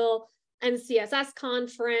Nashville NCSS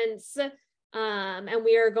conference, and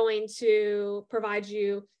we are going to provide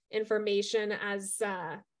you information as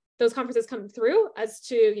those conferences come through as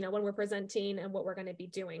to, you know, when we're presenting and what we're going to be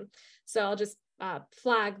doing. So I'll just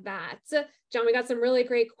flag that. John, we got some really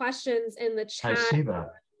great questions in the chat. I see that.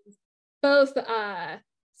 Both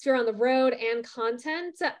Sphere on the Road and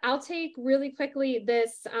content. I'll take really quickly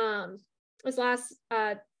this last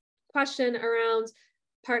question around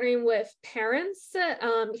partnering with parents.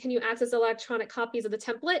 Can you access electronic copies of the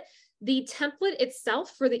template? The template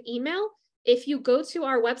itself for the email, if you go to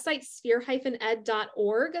our website,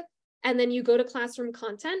 sphere-ed.org, and then you go to classroom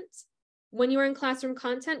content, when you're in classroom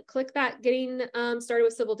content, click that getting started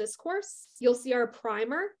with civil discourse. You'll see our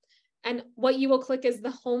primer. And what you will click is the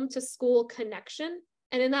home to school connection.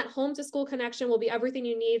 And in that home to school connection will be everything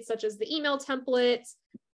you need, such as the email templates,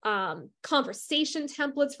 conversation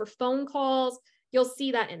templates for phone calls. You'll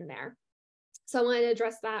see that in there. So I wanted to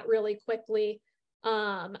address that really quickly.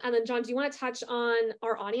 And then John, do you want to touch on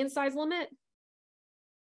our audience size limit?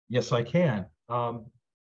 Yes, I can.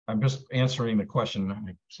 I'm just answering the question.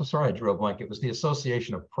 I'm so sorry I drew a blank. It was the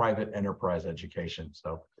Association of Private Enterprise Education,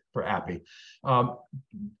 so for APPE.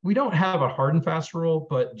 We don't have a hard and fast rule,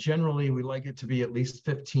 but generally we like it to be at least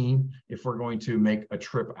 15 if we're going to make a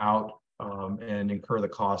trip out and incur the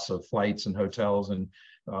costs of flights and hotels and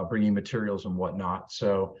bringing materials and whatnot.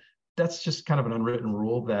 So that's just kind of an unwritten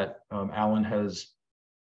rule that Alan has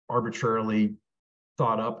arbitrarily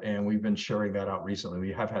thought up, and we've been sharing that out recently.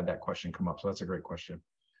 We have had that question come up, so that's a great question.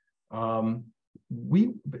 And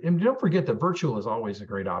don't forget that virtual is always a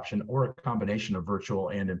great option, or a combination of virtual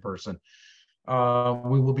and in person.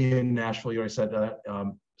 We will be in Nashville, you already said that.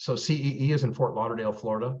 So CEE is in Fort Lauderdale,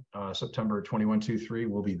 Florida, September 21-23,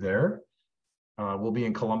 we'll be there. We'll be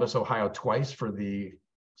in Columbus, Ohio twice for the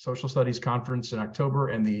Social Studies Conference in October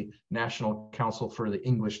and the National Council for the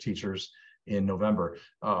English Teachers in November.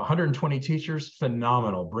 120 teachers,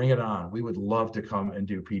 phenomenal, bring it on. We would love to come and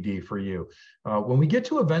do PD for you. When we get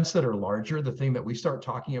to events that are larger, the thing that we start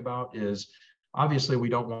talking about is, obviously we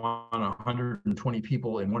don't want 120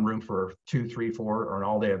 people in one room for 2, 3, 4, or an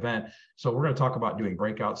all-day event. So we're going to talk about doing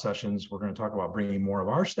breakout sessions. We're going to talk about bringing more of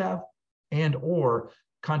our staff and or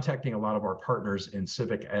contacting a lot of our partners in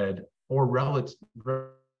civic ed or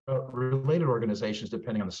related organizations,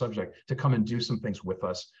 depending on the subject, to come and do some things with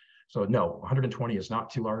us. So no, 120 is not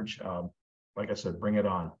too large. Like I said, bring it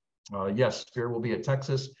on. Yes, Sphere will be at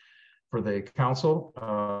Texas for the council.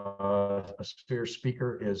 A Sphere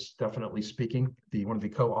speaker is definitely speaking. One of the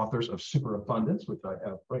co-authors of Superabundance, which I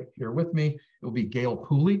have right here with me, it will be Gail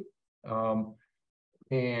Pooley.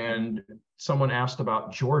 And someone asked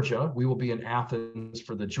about Georgia. We will be in Athens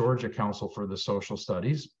for the Georgia Council for the Social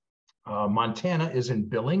Studies. Montana is in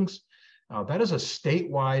Billings. That is a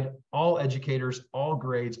statewide, all educators, all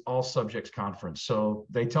grades, all subjects conference. So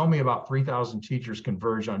they tell me about 3,000 teachers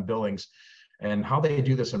converge on Billings, and how they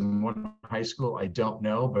do this in one high school, I don't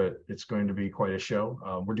know, but it's going to be quite a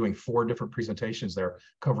show. We're doing 4 different presentations there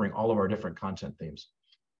covering all of our different content themes.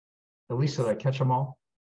 Elise, did I catch them all?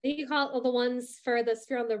 You call all the ones for the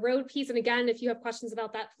Sphere on the Road piece. And again, if you have questions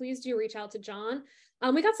about that, please do reach out to John.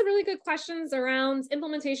 We got some really good questions around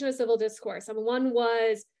implementation of civil discourse. One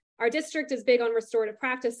was, our district is big on restorative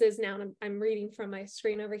practices now, and I'm reading from my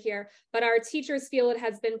screen over here, but our teachers feel it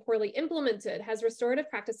has been poorly implemented. Has restorative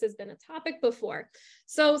practices been a topic before?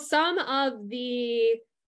 So some of the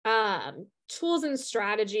tools and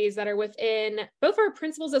strategies that are within both our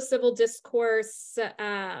Principles of Civil Discourse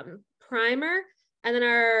primer and then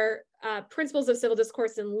our Principles of Civil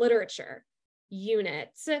Discourse in Literature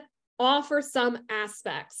unit offer some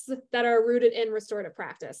aspects that are rooted in restorative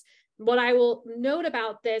practice. What I will note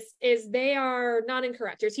about this is they are not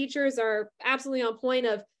incorrect. Your teachers are absolutely on point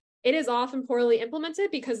of, it is often poorly implemented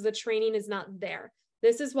because the training is not there.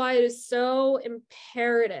 This is why it is so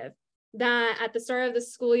imperative that at the start of the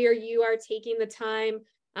school year, you are taking the time,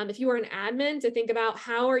 if you are an admin, to think about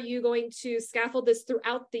how are you going to scaffold this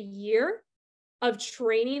throughout the year of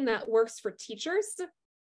training that works for teachers.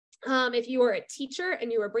 If you are a teacher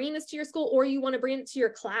and you are bringing this to your school, or you want to bring it to your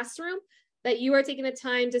classroom, that you are taking the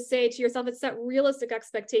time to say to yourself, it's set realistic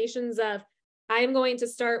expectations of, I am going to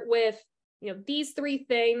start with, these 3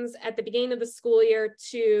 things at the beginning of the school year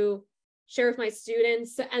to share with my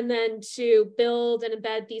students, and then to build and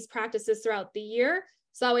embed these practices throughout the year.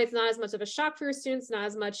 So it's not as much of a shock for your students, not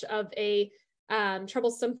as much of a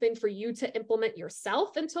troublesome thing for you to implement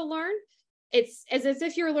yourself and to learn. It's as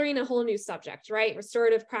if you're learning a whole new subject, right?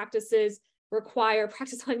 Restorative practices require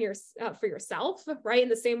practice on for yourself, right? In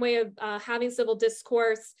the same way of having civil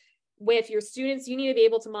discourse with your students, you need to be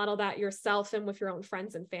able to model that yourself and with your own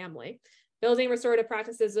friends and family. Building restorative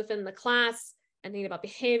practices within the class and thinking about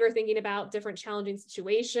behavior, thinking about different challenging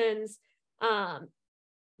situations.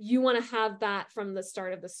 You want to have that from the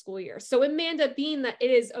start of the school year. So it may end up being that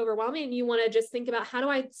it is overwhelming and you want to just think about, how do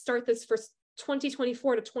I start this for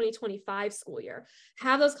 2024 to 2025 school year?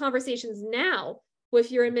 Have those conversations now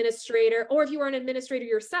with your administrator, or if you are an administrator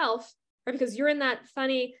yourself, right? Because you're in that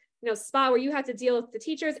funny, spot where you have to deal with the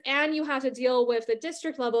teachers and you have to deal with the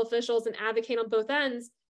district level officials and advocate on both ends.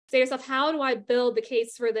 Say to yourself, how do I build the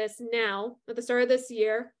case for this now at the start of this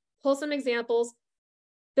year? Pull some examples,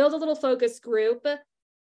 build a little focus group,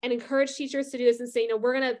 and encourage teachers to do this and say,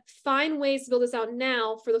 we're going to find ways to build this out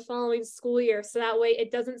now for the following school year. So that way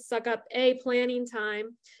it doesn't suck up A, planning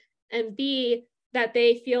time, and B, that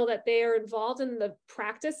they feel that they are involved in the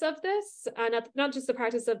practice of this, not just the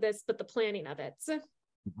practice of this, but the planning of it.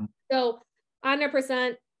 Mm-hmm. So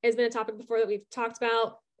 100% has been a topic before that we've talked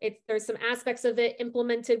about. There's some aspects of it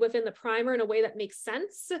implemented within the primer in a way that makes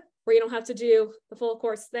sense, where you don't have to do the full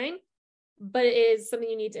course thing, but it is something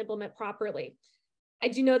you need to implement properly. I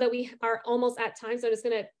do know that we are almost at time, so I'm just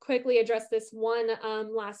going to quickly address this one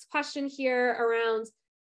last question here around,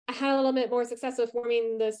 I had a little bit more success with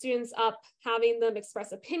warming the students up, having them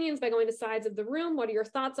express opinions by going to sides of the room. What are your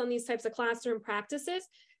thoughts on these types of classroom practices?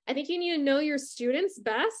 I think you need to know your students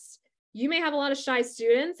best. You may have a lot of shy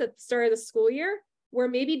students at the start of the school year, where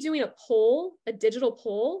maybe doing a poll, a digital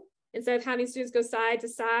poll, instead of having students go side to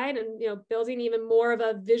side and building even more of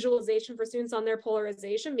a visualization for students on their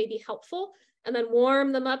polarization may be helpful, and then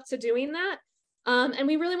warm them up to doing that. And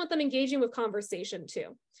we really want them engaging with conversation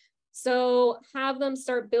too. So have them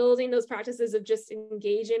start building those practices of just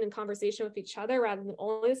engaging in conversation with each other rather than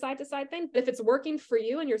only the side to side thing. But if it's working for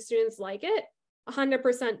you and your students like it,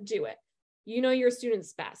 100% do it. You know your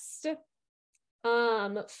students best.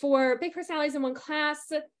 For big personalities in one class,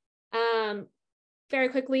 very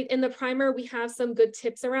quickly in the primer, we have some good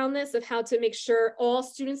tips around this of how to make sure all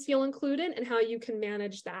students feel included and how you can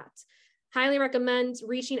manage that. Highly recommend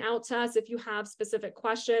reaching out to us if you have specific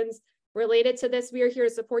questions related to this. We are here to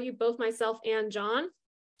support you, both myself and John,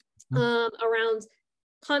 around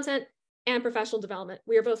content and professional development.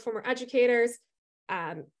 We are both former educators.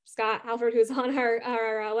 Scott Halford, who's on our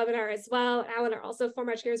webinar as well, Alan are also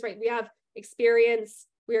former educators, right? We have experience.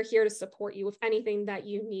 We are here to support you with anything that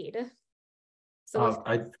you need. So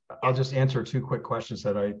I'll just answer 2 quick questions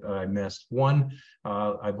that I missed. One,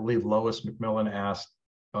 I believe Lois McMillan asked,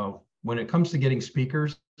 when it comes to getting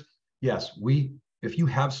speakers, yes, if you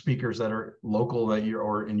have speakers that are local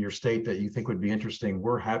or in your state that you think would be interesting,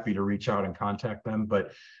 we're happy to reach out and contact them,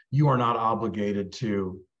 but you are not obligated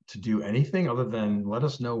to to do anything other than let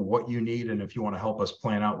us know what you need and if you want to help us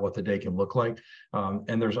plan out what the day can look like.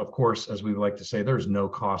 And there's, of course, as we like to say, there's no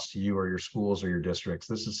cost to you or your schools or your districts.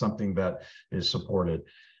 This is something that is supported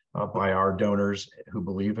by our donors who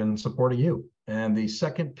believe in supporting you. And the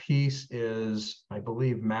second piece is, I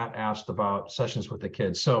believe Matt asked about sessions with the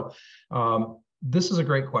kids. So this is a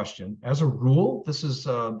great question. As a rule, this is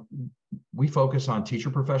we focus on teacher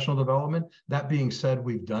professional development. That being said,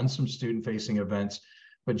 we've done some student-facing events,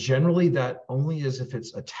 but generally that only is if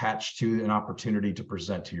it's attached to an opportunity to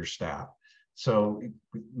present to your staff. So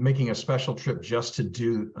making a special trip just to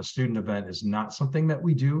do a student event is not something that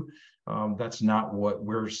we do. That's not what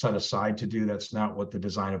we're set aside to do. That's not what the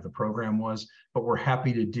design of the program was, but we're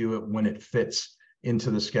happy to do it when it fits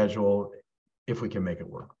into the schedule if we can make it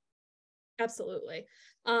work. Absolutely.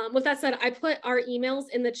 With that said, I put our emails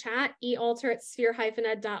in the chat,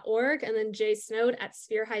 ealter@sphere-ed.org and then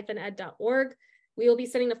jsnode@sphere-ed.org. We will be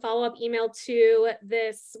sending a follow-up email to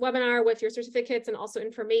this webinar with your certificates and also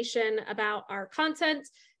information about our content.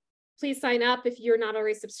 Please sign up if you're not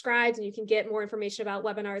already subscribed, and you can get more information about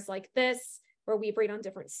webinars like this, where we bring on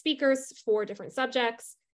different speakers for different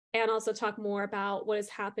subjects and also talk more about what is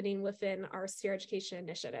happening within our Sphere Education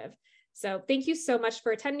Initiative. So thank you so much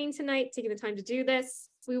for attending tonight, taking the time to do this.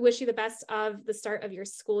 We wish you the best of the start of your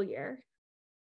school year.